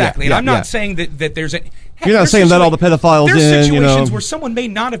 Right, exactly. And I'm not saying that there's a... You're not saying let all the pedophiles there's in, situations where someone may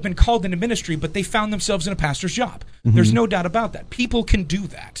not have been called into ministry, but they found themselves in a pastor's job. Mm-hmm. There's no doubt about that. People can do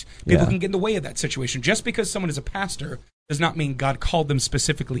that. People Yeah. can get in the way of that situation. Just because someone is a pastor does not mean God called them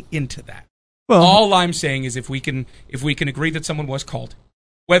specifically into that. Well, All I'm saying is if we can agree that someone was called,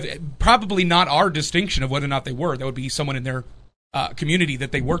 whether probably not our distinction of whether or not they were, that would be someone in their community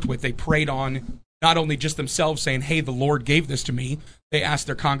that they worked with. They prayed on not only just themselves saying, hey, the Lord gave this to me. They asked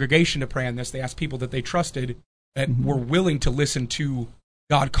their congregation to pray on this. They asked people that they trusted that were willing to listen to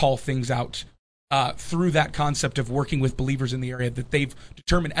God call things out through that concept of working with believers in the area that they've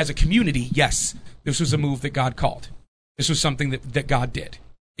determined as a community, yes, this was a move that God called. This was something that God did.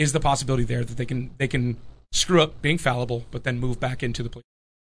 Is the possibility there that they can screw up being fallible, but then move back into the place?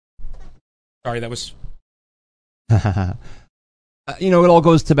 Sorry, that was... it all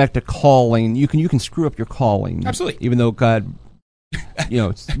goes back to calling. You can screw up your calling. Absolutely. Even though God,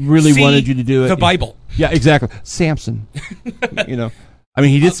 really See wanted you to do it. the Bible. Yeah, exactly. Samson. I mean,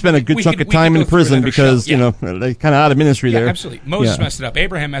 he did spend a good chunk of we time could in go through prison another because, show. they kind of out of ministry Yeah, there. absolutely. Moses Yeah. messed it up.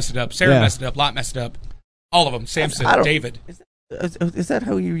 Abraham messed it up. Sarah Yeah. messed it up. Lot messed it up. All of them. Samson, I don't- David. Is that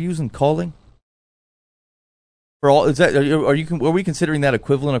how you're using calling? For all is that are we considering that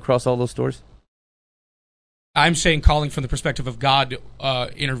equivalent across all those stories? I'm saying calling from the perspective of God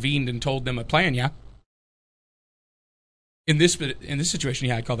intervened and told them a plan, yeah. In this situation,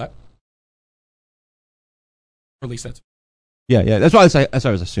 yeah, I'd call that. Or at least that's... Yeah. That's why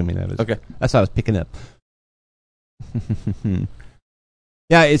I was assuming that. Okay. That's what I was picking up.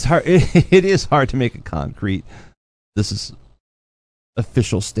 Yeah, it's hard. It is hard to make it concrete. This is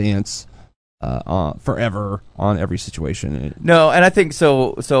official stance forever on every situation. No, and I think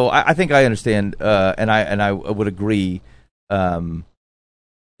so. So I think I understand, and I would agree that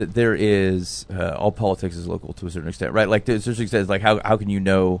there is all politics is local to a certain extent, right? Like to a certain extent, like how can you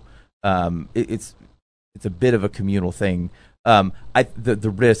know? It's a bit of a communal thing.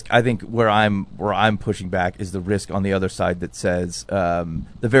 The risk, I think, where I'm pushing back is the risk on the other side that says the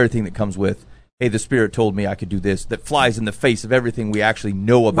very thing that comes with, hey, the Spirit told me I could do this, that flies in the face of everything we actually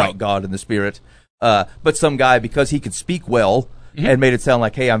know about Right. God and the Spirit. But some guy, because he could speak well and made it sound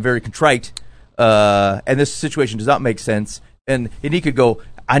like, hey, I'm very contrite, and this situation does not make sense, and he could go,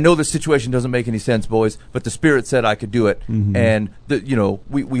 I know this situation doesn't make any sense, boys, but the Spirit said I could do it, and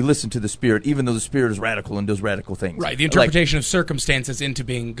we listen to the Spirit, even though the Spirit is radical and does radical things. Right, the interpretation of circumstances into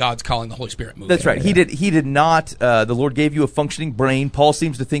being God's calling the Holy Spirit moving. That's right. He did not. The Lord gave you a functioning brain. Paul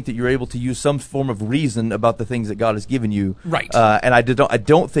seems to think that you're able to use some form of reason about the things that God has given you. Right. And I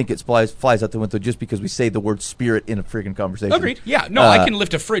don't think it flies out the window just because we say the word Spirit in a friggin' conversation. Agreed. Yeah. No, I can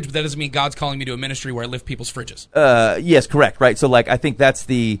lift a fridge, but that doesn't mean God's calling me to a ministry where I lift people's fridges. Yes, correct. Right. So, like, I think that's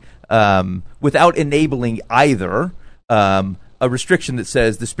the without enabling either a restriction that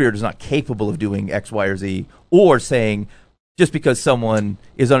says the Spirit is not capable of doing X, Y, or Z, or saying just because someone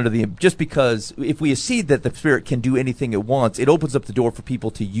is just because if we accede that the Spirit can do anything it wants, it opens up the door for people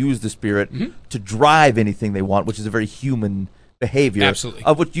to use the Spirit to drive anything they want, which is a very human behavior. Absolutely.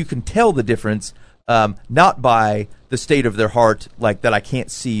 Of which you can tell the difference, not by the state of their heart, like that I can't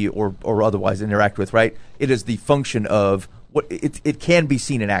see or otherwise interact with, right? It is the function of what it can be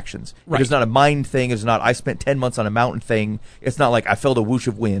seen in actions. Right. It is not a mind thing. It's not I spent 10 months on a mountain thing. It's not like I felt a whoosh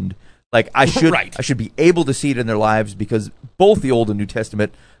of wind. Like I should Right. I should be able to see it in their lives because both the Old and New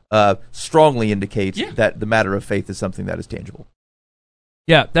Testament strongly indicate that the matter of faith is something that is tangible.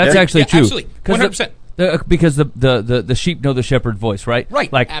 Yeah, that's There- actually yeah, true. absolutely. 100%. Because the sheep know the shepherd voice, right?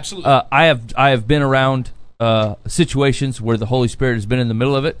 Right, Like, absolutely. I have been around situations where the Holy Spirit has been in the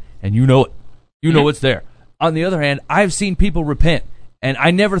middle of it, and you know it. You know it's there. On the other hand, I've seen people repent, and I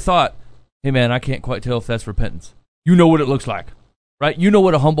never thought, hey man, I can't quite tell if that's repentance. You know what it looks like, right? You know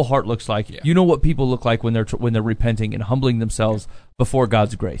what a humble heart looks like. Yeah. You know what people look like when they're repenting and humbling themselves before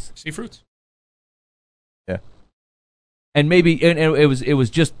God's grace. See fruits. Yeah. And maybe and it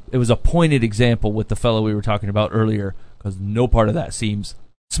was a pointed example with the fellow we were talking about earlier, because no part of that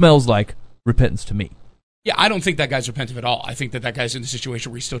smells like repentance to me. Yeah, I don't think that guy's repentant at all. I think that guy's in the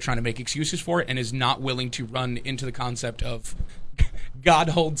situation where he's still trying to make excuses for it and is not willing to run into the concept of God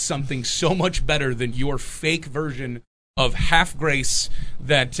holds something so much better than your fake version of half grace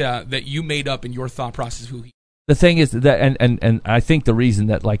that you made up in your thought process of who he. The thing is that, and I think the reason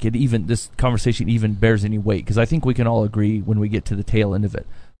that like this conversation even bears any weight, because I think we can all agree when we get to the tail end of it,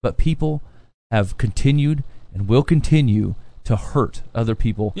 but people have continued and will continue to hurt other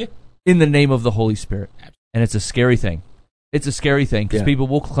people in the name of the Holy Spirit. And it's a scary thing. It's a scary thing because people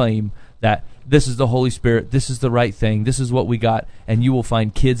will claim that this is the Holy Spirit, this is the right thing, this is what we got, and you will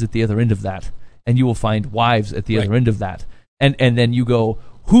find kids at the other end of that, and you will find wives at the other end of that, and then you go,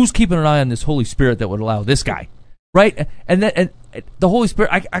 who's keeping an eye on this Holy Spirit that would allow this guy, right? And the Holy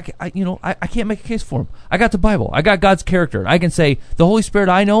Spirit, I can't make a case for him. I got the Bible, I got God's character. I can say the Holy Spirit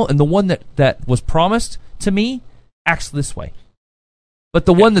I know, and the one that was promised to me acts this way. But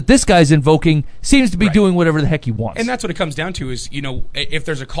the one that this guy's invoking seems to be doing whatever the heck he wants. And that's what it comes down to is, if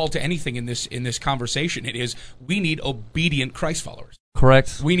there's a call to anything in this conversation, it is we need obedient Christ followers.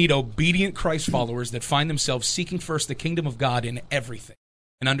 Correct. We need obedient Christ followers that find themselves seeking first the kingdom of God in everything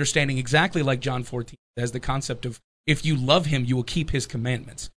and understanding exactly like John 14 says, the concept of if you love him, you will keep his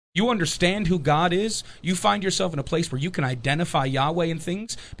commandments. You understand who God is, you find yourself in a place where you can identify Yahweh in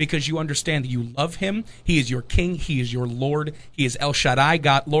things because you understand that you love him. He is your king. He is your Lord. He is El Shaddai,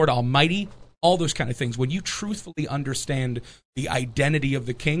 God, Lord Almighty, all those kind of things. When you truthfully understand the identity of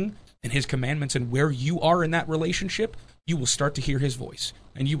the king and his commandments and where you are in that relationship, you will start to hear his voice,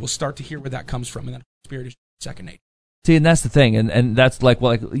 and you will start to hear where that comes from, and that Spirit is second nature. See, and that's the thing, and that's like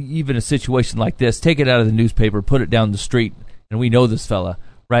even a situation like this, take it out of the newspaper, put it down the street, and we know this fella.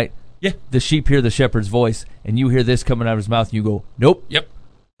 Right? Yeah. The sheep hear the shepherd's voice, and you hear this coming out of his mouth, and you go, nope. Yep.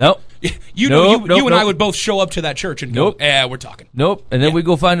 Nope. You and I would both show up to that church and go, yeah, we're talking. Nope. And then we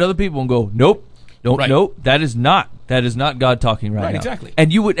go find other people and go, nope. Nope. That is not God talking right now. Exactly.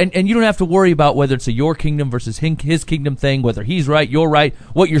 And you would, and you don't have to worry about whether it's a your kingdom versus his kingdom thing, whether he's right, you're right.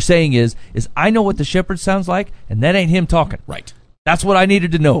 What you're saying is I know what the shepherd sounds like, and that ain't him talking. Right. That's what I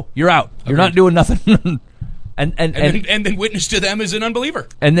needed to know. You're out. You're not doing nothing. And then witness to them as an unbeliever.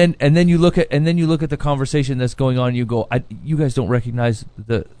 And then you look at the conversation that's going on. And you go, you guys don't recognize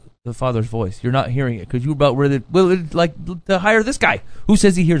the Father's voice. You're not hearing it because you're about ready to hire this guy who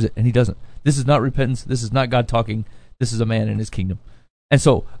says he hears it and he doesn't. This is not repentance. This is not God talking. This is a man in his kingdom. And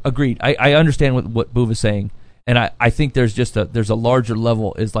so, agreed. I understand what Boov is saying, and I think there's a larger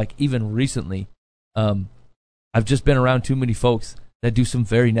level. Is like even recently, I've just been around too many folks that do some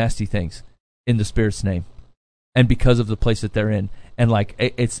very nasty things in the Spirit's name. And because of the place that they're in, and like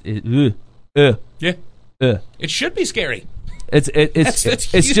it should be scary.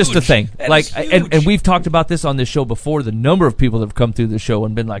 It's just a thing. And we've talked about this on this show before. The number of people that have come through the show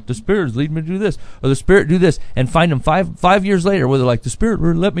and been like, the Spirit's leading me to do this, or the Spirit do this, and find them five years later where they're like, the Spirit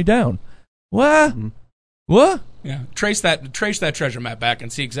let me down. What? Mm-hmm. What? Yeah, trace that treasure map back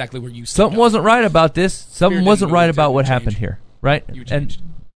and see exactly where you. Something wasn't right about this. Something wasn't right about what happened here. Right? And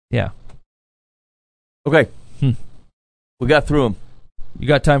yeah. Okay. We got through them. You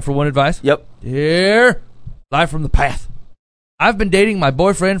got time for one advice? Yep. Here, live from the path. I've been dating my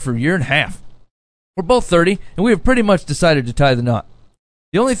boyfriend for a year and a half. We're both 30, and we have pretty much decided to tie the knot.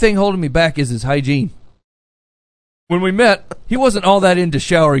 The only thing holding me back is his hygiene. When we met, he wasn't all that into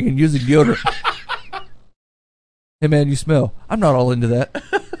showering and using deodorant. Hey man, you smell. I'm not all into that.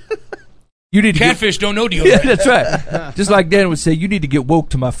 You need to Catfish don't know deodorant. Yeah, that's right. Just like Dan would say, you need to get woke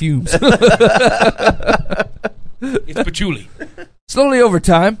to my fumes. It's patchouli. Slowly over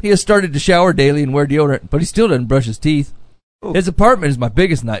time, he has started to shower daily and wear deodorant, but he still doesn't brush his teeth. Ooh. His apartment is my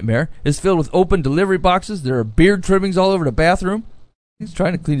biggest nightmare. It's filled with open delivery boxes. There are beard trimmings all over the bathroom. He's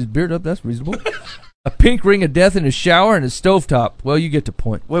trying to clean his beard up. That's reasonable. A pink ring of death in his shower and his stovetop. Well, you get the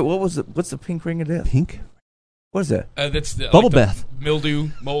point. Wait, what's the pink ring of death? Pink? What is that? That's the bubble bath. Mildew,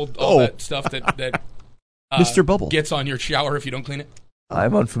 mold, all that stuff that Mr. Bubble gets on your shower if you don't clean it.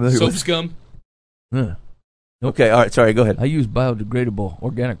 I'm unfamiliar Soap with scum. Okay, all right, sorry, go ahead. I use biodegradable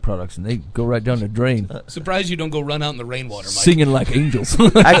organic products, and they go right down the drain. Surprised you don't go run out in the rainwater, Mike. Singing like angels.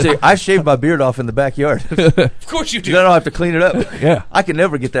 Actually, I shaved my beard off in the backyard. Of course you do. I don't have to clean it up. Yeah. I can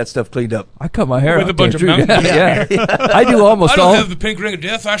never get that stuff cleaned up. I cut my hair with out a bunch of mountain yeah. I do almost all. I don't have the pink ring of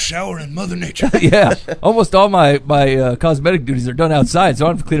death. I shower in Mother Nature. Yeah. Almost all my cosmetic duties are done outside, so I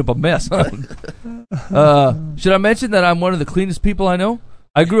don't have to clean up a mess. Should I mention that I'm one of the cleanest people I know?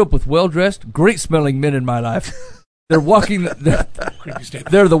 I grew up with well-dressed, great-smelling men in my life. They're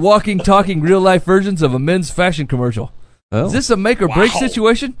the walking, talking, real-life versions of a men's fashion commercial. Oh. Is this a make-or-break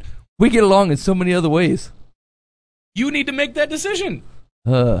situation? We get along in so many other ways. You need to make that decision.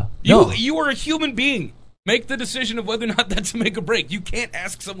 No. You are a human being. Make the decision of whether or not that's a make or break. You can't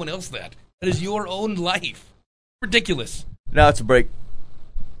ask someone else that. That is your own life. Ridiculous. Now it's a break.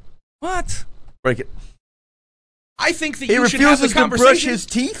 What? Break it. I think that you should have the conversation. He refuses to brush his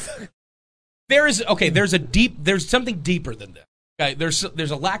teeth? There's something deeper than that. Okay, there's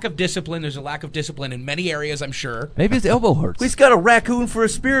a lack of discipline. There's a lack of discipline in many areas, I'm sure. Maybe his elbow hurts. He's got a raccoon for a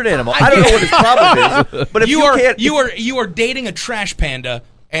spirit animal. I don't know what his problem is. But if you are dating a trash panda,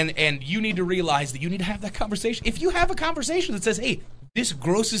 and you need to realize that you need to have that conversation. If you have a conversation that says, "Hey, This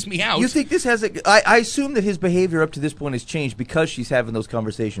grosses me out. You think this has I assume that his behavior up to this point has changed because she's having those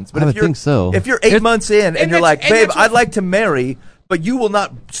conversations. But I if would think so. If you're 8 months in and you're like, and babe, that's what- I'd like to marry, but you will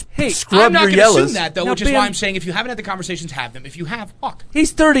not scrub I'm not your going to yellows. assume that, though, Now, which is Ben- why I'm saying if you haven't had the conversations, have them. If you have, fuck.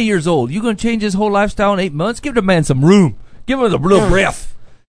 He's 30 years old. You going to change his whole lifestyle in 8 months? Give the man some room. Give him a little breath.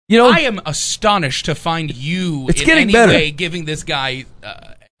 You know, I am astonished to find you It's in getting any better. way giving this guy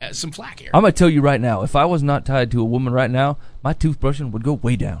some flack here. I'm going to tell you right now, if I was not tied to a woman right now, my toothbrushing would go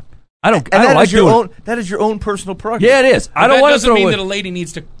way down. I don't And that like is your doing it. own. That is your own personal prerogative. Yeah, it is. I But don't that want to doesn't throw mean away. that a lady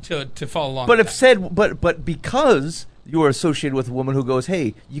needs to follow along. But with if that. but because you are associated with a woman who goes,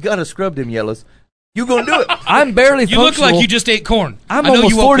 hey, you got to scrub them yellows, you gonna do it. I'm barely you look functional. like you just ate corn. I'm I know almost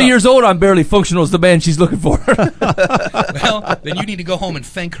you woke 40 up. years old. I'm barely functional as the man she's looking for. Well, then you need to go home and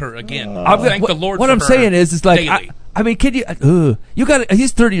thank her again. I'm- Thank what, the Lord. What for I'm her saying is, it's like, daily. I mean, kid, you got.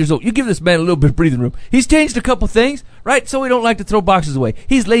 He's 30 years old. You give this man a little bit of breathing room. He's changed a couple things, right? So we don't like to throw boxes away.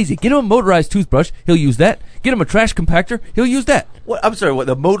 He's lazy. Get him a motorized toothbrush. He'll use that. Get him a trash compactor. He'll use that. What, I'm sorry, what,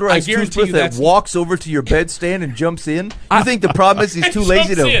 the motorized I guarantee toothbrush you that that's- walks over to your bedstand and jumps in? You think the problem is he's too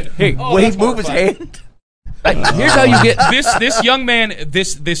lazy Jumps to in. Hey, wave, that's move his horrifying. hand? Here's how you get. This young man,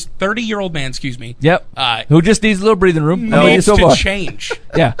 this 30-year-old man, excuse me. Yep. Uh, Who just needs a little breathing room. needs so to far. change.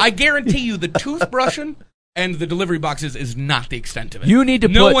 Yeah. I guarantee you, the toothbrushing and the delivery boxes is not the extent of it. You need to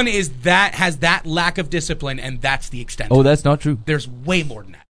No put- one has that lack of discipline, and that's the extent. Oh, of it. that's not true. There's way more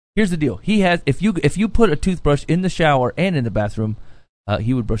than that. Here's the deal. He has. If you put a toothbrush in the shower and in the bathroom,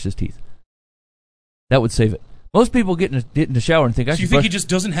 he would brush his teeth. That would save it. Most people get in the shower and think I So should you think brush. he just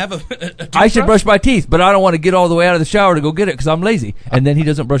doesn't have a toothbrush? I should brush my teeth, but I don't want to get all the way out of the shower to go get it because I'm lazy. And then he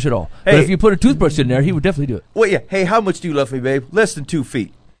doesn't brush at all. But Hey. if you put a toothbrush in there, he would definitely do it. Well, yeah. Hey, how much do you love me, babe? Less than 2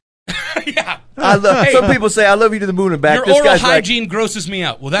 feet. Yeah. I love. Hey. Some people say I love you to the moon and back. Your This oral guy's like, hygiene grosses me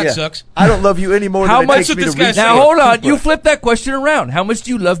out. Well, that yeah, sucks. I don't love you any more How than much it takes would me this to guy reach say? Now for a hold on. You toothbrush. flip that question around. How much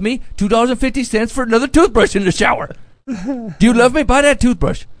do you love me? $2.50 for another toothbrush in the shower. Do you love me? Buy that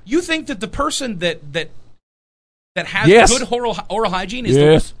toothbrush. You think that the person that has Yes. good oral hygiene is,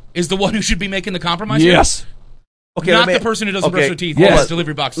 Yes. is the one who should be making the compromise? here? Yes. Okay, Not let me- the person who doesn't brush their teeth. Yes. Or has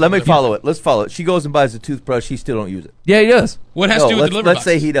delivery box. Let me follow it. Let's follow it. She goes and buys a toothbrush. He still don't use it. Yeah, he does. What has No, to do with the delivery let's box?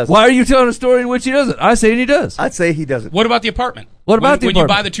 say he doesn't. Why are you telling a story in which he doesn't? I say he does. I'd say he doesn't. What about the apartment? What about the when you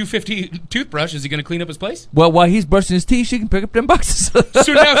apartment? buy the $2.50 toothbrush, is he going to clean up his place? Well, while he's brushing his teeth, she can pick up them boxes.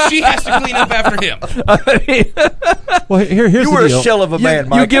 So now she has to clean up after him. I mean, Well, here's You the were a deal. shell of a man, you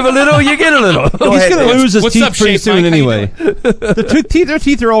Mike. give a little, you get a little. Go He's ahead, going to Dave. lose his What's teeth up, pretty Shape soon Mike? How you anyway. Their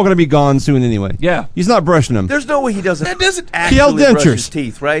teeth are all going to be gone soon anyway. Yeah. He's not brushing them. There's no way he doesn't. That doesn't- actually PL brush his dentures.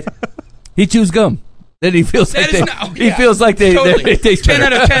 teeth, right? He chews gum. Then he feels That like is they, not, he yeah, feels like they totally. taste 10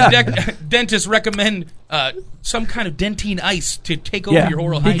 better. out of 10 dentists recommend some kind of dentine ice to take over Yeah. your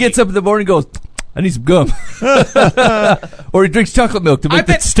oral He hygiene. gets up in the morning and goes, I need some gum. Or he drinks chocolate milk to make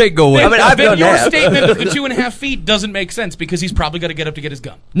the steak go away. I mean, I've bet done your that. statement of the 2.5 feet doesn't make sense because he's probably got to get up to get his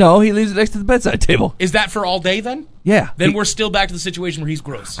gum. No, he leaves it next to the bedside table. Is that for all day then? Yeah. Then we're still back to the situation where he's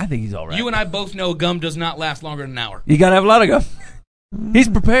gross. I think he's all right. You and I both know gum does not last longer than an hour. You gotta have a lot of gum. He's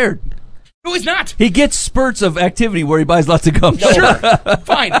prepared. No, he's not. He gets spurts of activity where he buys lots of gum. Sure.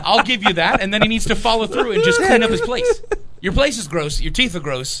 Fine. I'll give you that. And then he needs to follow through and just clean up his place. Your place is gross. Your teeth are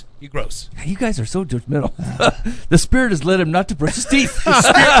gross. You're gross. You guys are so judgmental. The spirit has led him not to brush his teeth. Looking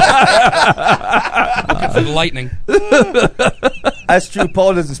for the lightning. That's true.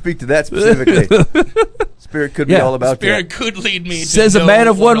 Paul doesn't speak to that specifically. Spirit could be Yeah. all about Spirit that. could lead me to Says a no man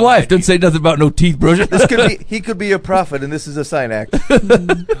of one oral wife. hygiene. Doesn't say nothing about no teeth brushing. This could be. He could be a prophet, and this is a sign act.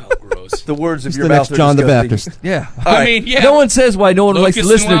 Oh, gross. The words of He's your the mouth next are John the disgusting. Baptist. Yeah. I mean, yeah. No one says why no one likes to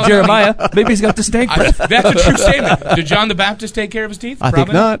Locusts listen to and Jeremiah. Maybe he's got the stank breath. That's a true statement. Did John the Baptist take care of his teeth? I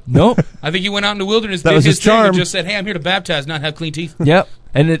Probably think not. No. I think he went out in the wilderness, That did was his his thing, and charm. just said, "Hey, I'm here to baptize, not have clean teeth." Yep.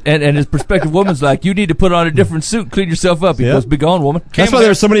 And his prospective woman's like, you need to put on a different suit, clean yourself up. He Yeah. goes, be gone, woman. That's why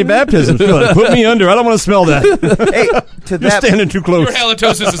there's so many baptisms. Put me under. I don't want to smell that. Hey, to You're that. standing too close. Your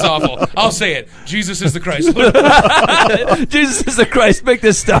halitosis is awful. I'll say it. Jesus is the Christ. Jesus is the Christ. Make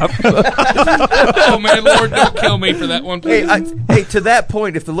this stop. Oh man, Lord, don't kill me for that one. Hey, Please. hey, to that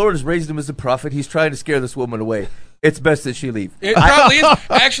point, if the Lord has raised him as a prophet, he's trying to scare this woman away. It's best that she leave. It probably is.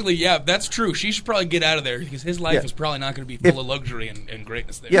 Actually, yeah, that's true. She should probably get out of there because his life Yeah. is probably not going to be full of luxury and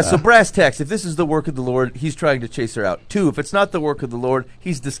greatness there. Yeah, so brass tacks, if this is the work of the Lord, he's trying to chase her out. 2, if it's not the work of the Lord,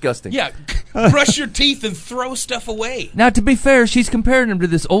 he's disgusting. Yeah, brush your teeth and throw stuff away. Now, to be fair, she's comparing him to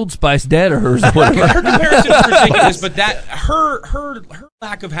this Old Spice dad of hers. or whatever. Her comparison is ridiculous, but that her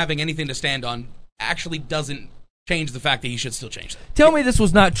lack of having anything to stand on actually doesn't change the fact that he should still change that. Tell me this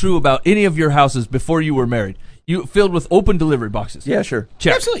was not true about any of your houses before you were married. You filled with open delivery boxes. Yeah, sure.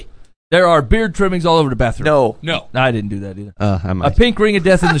 Check. Absolutely. There are beard trimmings all over the bathroom. No. No. I didn't do that either. I A might. pink ring of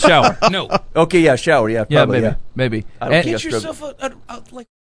death in the shower. No. Okay, yeah, shower. Yeah, Yeah, probably, maybe. I don't And- think Get yourself a like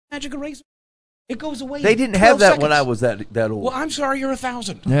magic eraser. It goes away. They in didn't have 12 that when seconds. I was that old. Well, I'm sorry, you're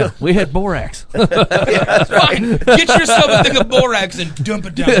 1,000. yeah, we had borax. Fine. Get yourself a thing of borax and dump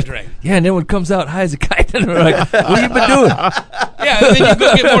it down the drain. Yeah, and then when it comes out high as a kite, and we're like, what have you been doing? Yeah, and then you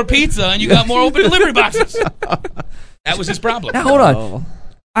go get more pizza and you got more open delivery boxes. That was his problem. Now, hold on.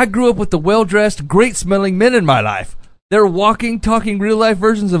 I grew up with the well-dressed, great-smelling men in my life. They're walking, talking real-life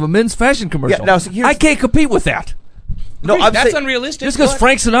versions of a men's fashion commercial. Yeah, now, so here's- I can't compete with that. No, I'm That's saying, unrealistic. Just because What?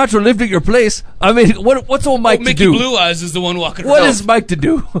 Frank Sinatra lived at your place, I mean, what's old Mike to Mickey do? Blue Eyes is the one walking What around. is Mike to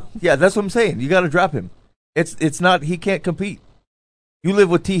do? yeah, that's what I'm saying. You got to drop him. It's not. He can't compete. You live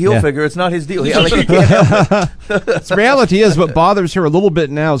with T. Hilfiger. It's not his deal. He can't help it. The reality is, what bothers her a little bit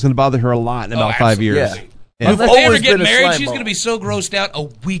now is going to bother her a lot in about 5 years. Yeah. Yeah. If they ever always get been a married, slime she's ball. going to be so grossed out a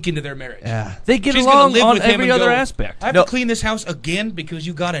week into their marriage. Yeah. They get She's gonna along live on with him every and other go, aspect. I have No. to clean this house again because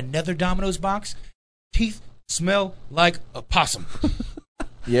you got another Domino's box. Teeth smell like a possum.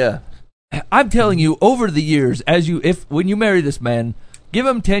 Yeah. I'm telling you, over the years, when you marry this man, give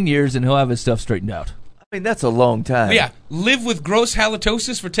him 10 years and he'll have his stuff straightened out. I mean, that's a long time. Yeah, live with gross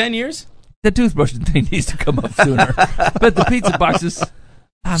halitosis for 10 years. The toothbrush thing needs to come up sooner. But the pizza boxes,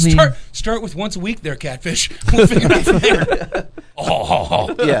 I mean, Start with once a week there, catfish. We'll figure it out from there.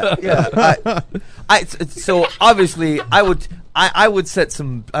 Oh. Yeah. So obviously, I would set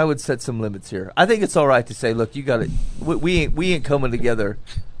some limits here. I think it's all right to say, look, you got to. We ain't coming together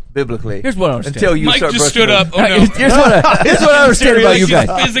biblically. Here's what I understand. Until you Mike start just brushing stood them. up. Oh, no. here's what I understand about you He's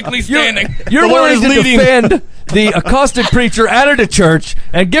guys. physically standing. You're The Lord willing is to leading. defend the accosted preacher out of the church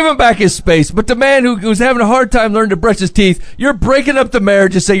and give him back his space, but the man who's having a hard time learning to brush his teeth, you're breaking up the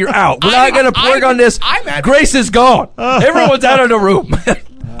marriage and say you're out. We're not going to work on this. Grace is gone. Everyone's out of the room.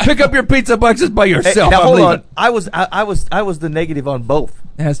 Pick up your pizza boxes by Hey, yourself. now I'm hold leaving. on. I was the negative on both.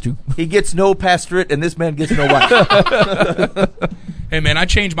 It has to. He gets no pastorate, and this man gets no wife. Hey, man, I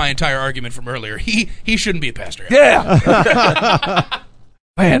changed my entire argument from earlier. He shouldn't be a pastor. Yeah.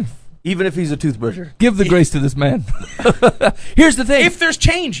 Man, Even if he's a toothbrusher. give the grace to this man. Here's the thing. If there's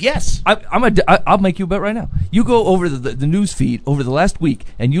change, yes. I'll make you a bet right now. You go over the news feed over the last week,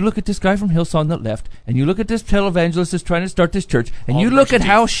 and you look at this guy from Hillsong that left, and you look at this televangelist that's trying to start this church, and All you look at brush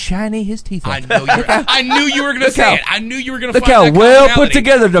how shiny his teeth are. I knew you were going to say how- it. I knew you were going to Look find how that well put commonality.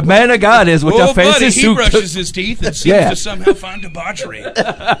 together the man of God is with Oh, a fancy buddy, he suit. brushes his teeth and seems Yeah. to somehow find debauchery.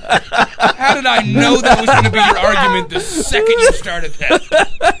 How did I know that was going to be your argument the second you started that?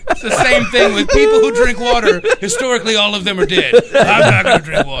 It's the same thing with people who drink water. Historically, all of them are dead. I'm not going to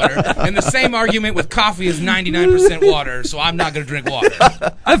drink water. And the same argument with coffee is 99% water, so I'm not going to drink water.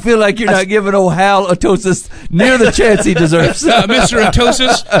 I feel like you're not giving old Hal Atosis near the chance he deserves. Mr.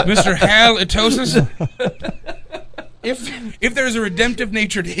 Atosis, Mr. Hal Atosis. If there's a redemptive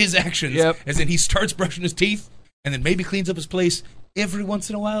nature to his actions, Yep. as in he starts brushing his teeth and then maybe cleans up his place every once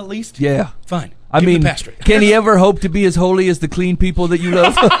in a while at least, Yeah. fine. I Give him mean, the pastorate. can he ever hope to be as holy as the clean people that you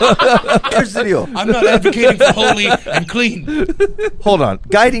love? Here's the deal. I'm not advocating for holy and clean. Hold on.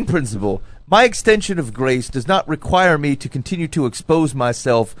 Guiding principle. My extension of grace does not require me to continue to expose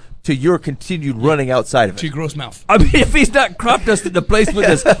myself to your continued running outside of To it. your gross mouth. I mean, if he's not crop dusted the place with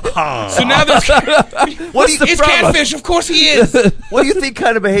his, So now there's what's the it's problem? catfish. Of course he is. What do you think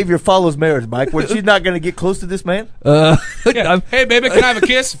kind of behavior follows marriage, Mike? Where she's not going to get close to this man? Yeah. Hey, baby, can I have a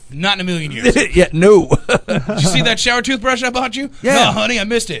kiss? Not in a million years. Did Yeah, no. you see that shower toothbrush I bought you? Yeah. No, honey, I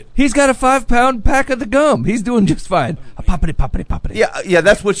missed it. He's got a 5-pound pack of the gum. He's doing just fine. Poppity, poppity, poppity. Yeah.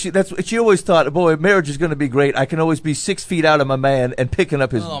 That's what she always thought. Boy, marriage is going to be great. I can always be 6 feet out of my man and picking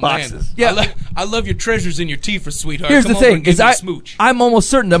up his Oh, boxes. man. Yeah. I love your treasures in your teeth, sweetheart. Here's Come the over thing: and give is me a smooch. I'm almost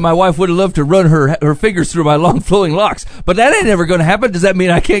certain that my wife would have loved to run her fingers through my long flowing locks, but that ain't ever going to happen. Does that mean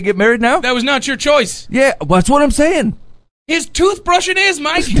I can't get married now? That was not your choice. Yeah, well, that's what I'm saying. His toothbrush it is,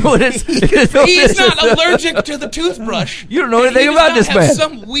 Mike. No, it is. He is not allergic to the toothbrush. You don't know And anything he about does this not have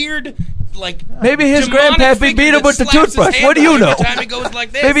man. Some weird, like Maybe his demonic grandpappy figure beat him that with the slaps his toothbrush. hand What do you every know? time he goes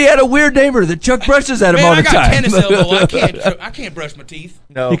like this. Maybe he had a weird neighbor that chucked brushes at him Man, all I the got time. tennis elbow. I can't brush my teeth.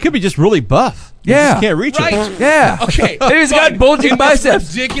 No. He could be just really buff. You Yeah. just can't reach Right. it. Yeah. Okay. Maybe he's got fine. bulging In this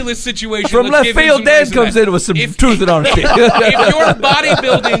biceps. ridiculous situation. From let's left give him field, some Dan grace in comes that. in with some If- truth and honesty. If your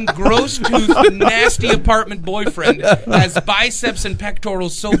bodybuilding, gross tooth, nasty apartment boyfriend has biceps and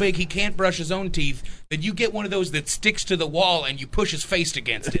pectorals so big he can't brush his own teeth, then you get one of those that sticks to the wall and you push his face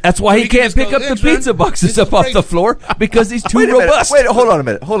against it. That's why So he can can't just pick go, up the "Thanks, man. pizza boxes This is up off great." the floor because he's too Wait a minute. robust. Wait, hold on a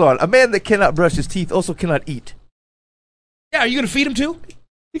minute. Hold on. A man that cannot brush his teeth also cannot eat. Yeah, are you going to feed him too?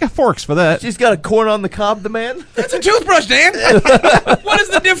 You got forks for that. She's got a corn on the cob demand. That's a toothbrush, Dan. What is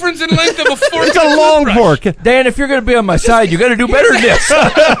the difference in length of a fork? It's a long fork. Dan, if you're going to be on my side, you got to do better than this.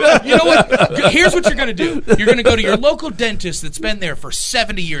 You know what? Here's what you're going to do. You're going to go to your local dentist that's been there for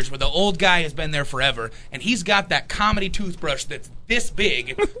 70 years, where the old guy has been there forever, and he's got that comedy toothbrush that's this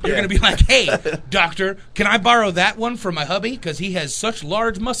big. You're going to be like, hey, doctor, can I borrow that one for my hubby? Because he has such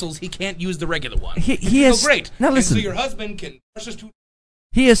large muscles, he can't use the regular one. He has, great. Now And listen. so your husband can brush his tooth.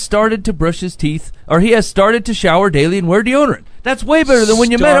 He has started to brush his teeth, or he has started to shower daily and wear deodorant. That's way better than when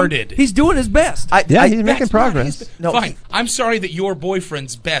you met Started. him. He's doing his best. He's making That's progress. not his- Fine. I'm sorry that your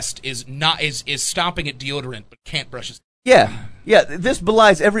boyfriend's best is stopping at deodorant, but can't brush his. Yeah. This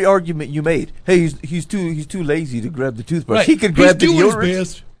belies every argument you made. Hey, he's too lazy to grab the toothbrush. Right. He can grab the He's doing his deodorant.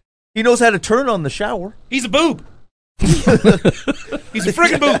 best. He knows how to turn on the shower. He's a boob. He's a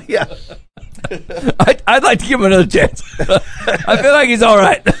friggin' boob. Yeah. I'd like to give him another chance. I feel like he's all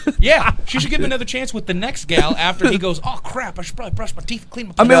right. Yeah, she should give him another chance with the next gal after he goes, oh, crap, I should probably brush my teeth, clean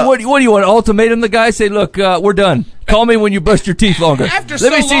my I mean, what do you want? Ultimatum the guy? Say, look, we're done. Call me when you brushed your teeth longer. After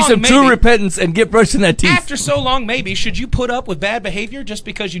Let me so see long, some true maybe. repentance and get brushing that teeth. After so long, maybe, should you put up with bad behavior just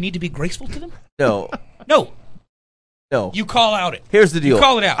because you need to be graceful to them? No. No. You call out it. Here's the deal. You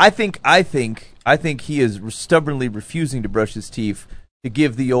call it out. I think he is stubbornly refusing to brush his teeth to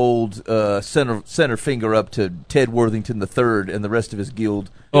give the old center finger up to Ted Worthington III and the rest of his guild.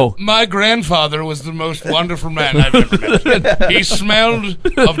 Oh, My grandfather was the most wonderful man I've ever met. He smelled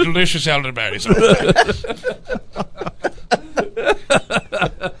of delicious elderberries.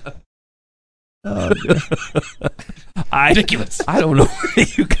 Ridiculous. I don't know why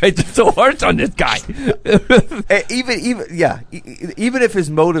you guys are so harsh on this guy. Even if his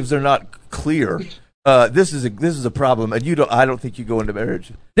motives are not clear, this is a problem, and I don't think you go into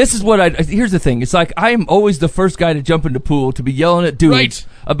marriage. This is what here's the thing. It's like I am always the first guy to jump in the pool to be yelling at dudes Right.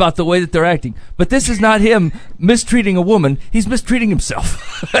 about the way that they're acting. But this is not him mistreating a woman. He's mistreating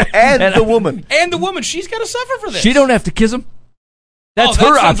himself. And the woman. And the woman, she's got to suffer for this. She don't have to kiss him. That's that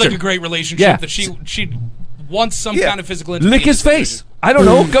her sounds option. like a great relationship Yeah. that she wants some Yeah. kind of physical intimacy. Lick his face. I don't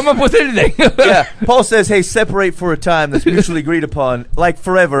know. Come up with anything. Yeah, Paul says, hey, separate for a time that's mutually agreed upon, like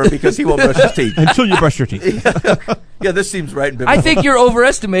forever, because he won't brush his teeth. Until you brush your teeth. Yeah, this seems right and biblical. I think you're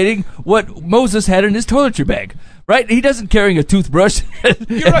overestimating what Moses had in his toiletry bag. Right? He doesn't carry a toothbrush.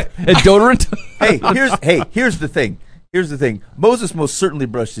 You're right. And deodorant. Here's the thing. Here's the thing. Moses most certainly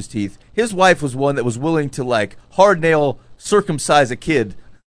brushed his teeth. His wife was one that was willing to hard nail circumcise a kid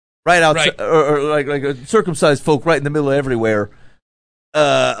right outside, Right. or like circumcise folk right in the middle of everywhere,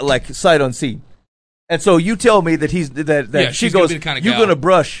 like sight unseen. And so you tell me that Yeah, she she's gonna goes, be the kind of you're gal." going to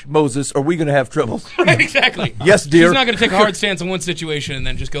brush Moses, or we're going to have trouble. Right, exactly. Yes, dear. She's not going to take a hard stance on one situation and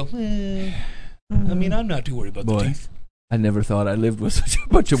then just go, I mean, I'm not too worried about the Boy. teeth. I never thought I lived with such a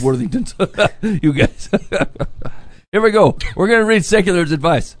bunch of Worthingtons. You guys. Here we go. We're going to read Secular's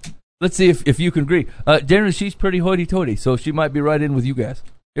advice. Let's see if you can agree. Generally, she's pretty hoity-toity, so she might be right in with you guys.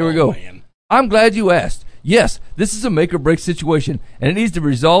 Here we go. Man. I'm glad you asked. Yes, this is a make-or-break situation, and it needs to be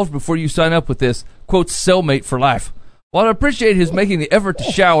resolved before you sign up with this, quote, cellmate for life. While I appreciate his making the effort to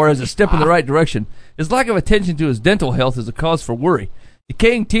shower as a step in the right direction, his lack of attention to his dental health is a cause for worry.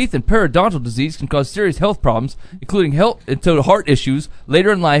 Decaying teeth and periodontal disease can cause serious health problems, including heart issues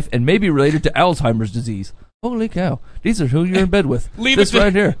later in life and may be related to Alzheimer's disease. Holy cow. These are who you're in bed with. Leave This it to,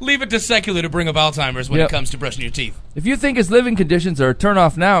 right here. Leave it to Secular to bring up Alzheimer's when Yep. it comes to brushing your teeth. If you think his living conditions are a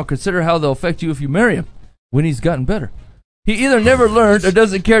turn-off now, consider how they'll affect you if you marry him when he's gotten better. He either never learned or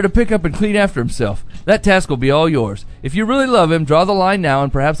doesn't care to pick up and clean after himself. That task will be all yours. If you really love him, draw the line now,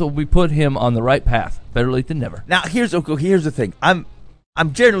 and perhaps it will be put him on the right path. Better late than never. Now, here's the thing. I'm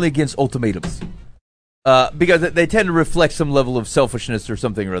generally against ultimatums. Because they tend to reflect some level of selfishness or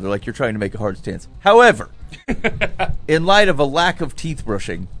something or other, like you're trying to make a hard stance. However, in light of a lack of teeth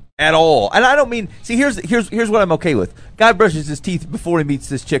brushing at all, and I don't mean, see, here's what I'm okay with. Guy brushes his teeth before he meets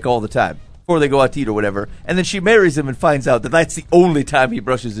this chick all the time, before they go out to eat or whatever, and then she marries him and finds out that that's the only time he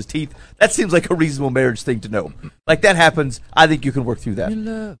brushes his teeth. That seems like a reasonable marriage thing to know. Like, that happens, I think you can work through that.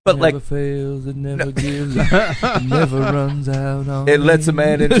 But never like, fails, it never gives up, it never runs out on it lets a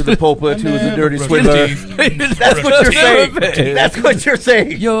man into the pulpit who's a dirty brush swindler. your teeth. That's what you're saying. Never That's what you're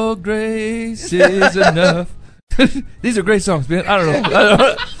saying. Your grace is enough. These are great songs, man. I don't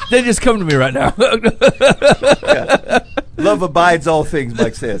know. They just come to me right now. Love abides all things,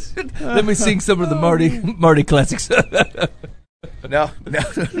 Mike says. Let me sing some of the Marty classics.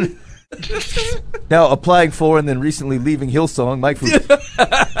 Now applying for and then recently leaving Hillsong, Mike.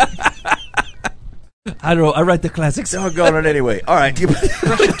 I don't know. I write the classics. Doggone it anyway. All right.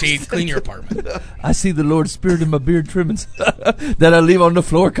 Brush your teeth, clean your apartment. I see the Lord's Spirit in my beard trimmings that I leave on the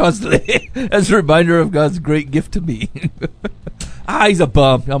floor constantly as a reminder of God's great gift to me. He's a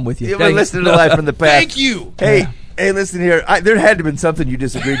bum. I'm with you. You've been listening to Live from the Past. Thank you. Hey, listen here. There had to have been something you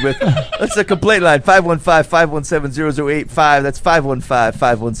disagreed with. That's a complaint line, 515-517-0085. That's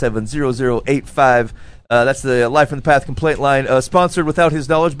 515-517-0085. That's the Live from the Path complaint line, sponsored without his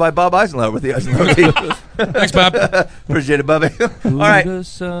knowledge by Bob Eisenhower with the Eisenhower team. Thanks, Bob. Appreciate it, Bobby. All right.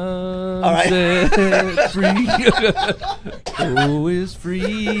 All right. Free. Oh, is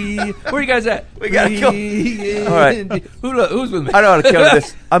free. Where are you guys at? We gotta go. All right. Who's with me? I know how to counter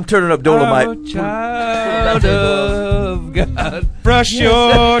this. I'm turning up Dolomite. Oh, child of God. Brush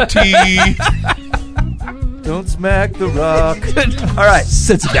your teeth. Don't smack the rock. All right.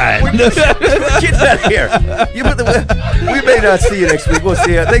 Sense of dying. Get out of here. We may not see you next week. We'll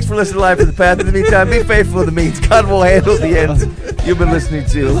see you. Thanks for listening to Live from the Path. In the meantime, be faithful to the means. God will handle the ends. You've been listening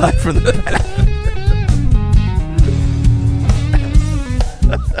to Live from the Path.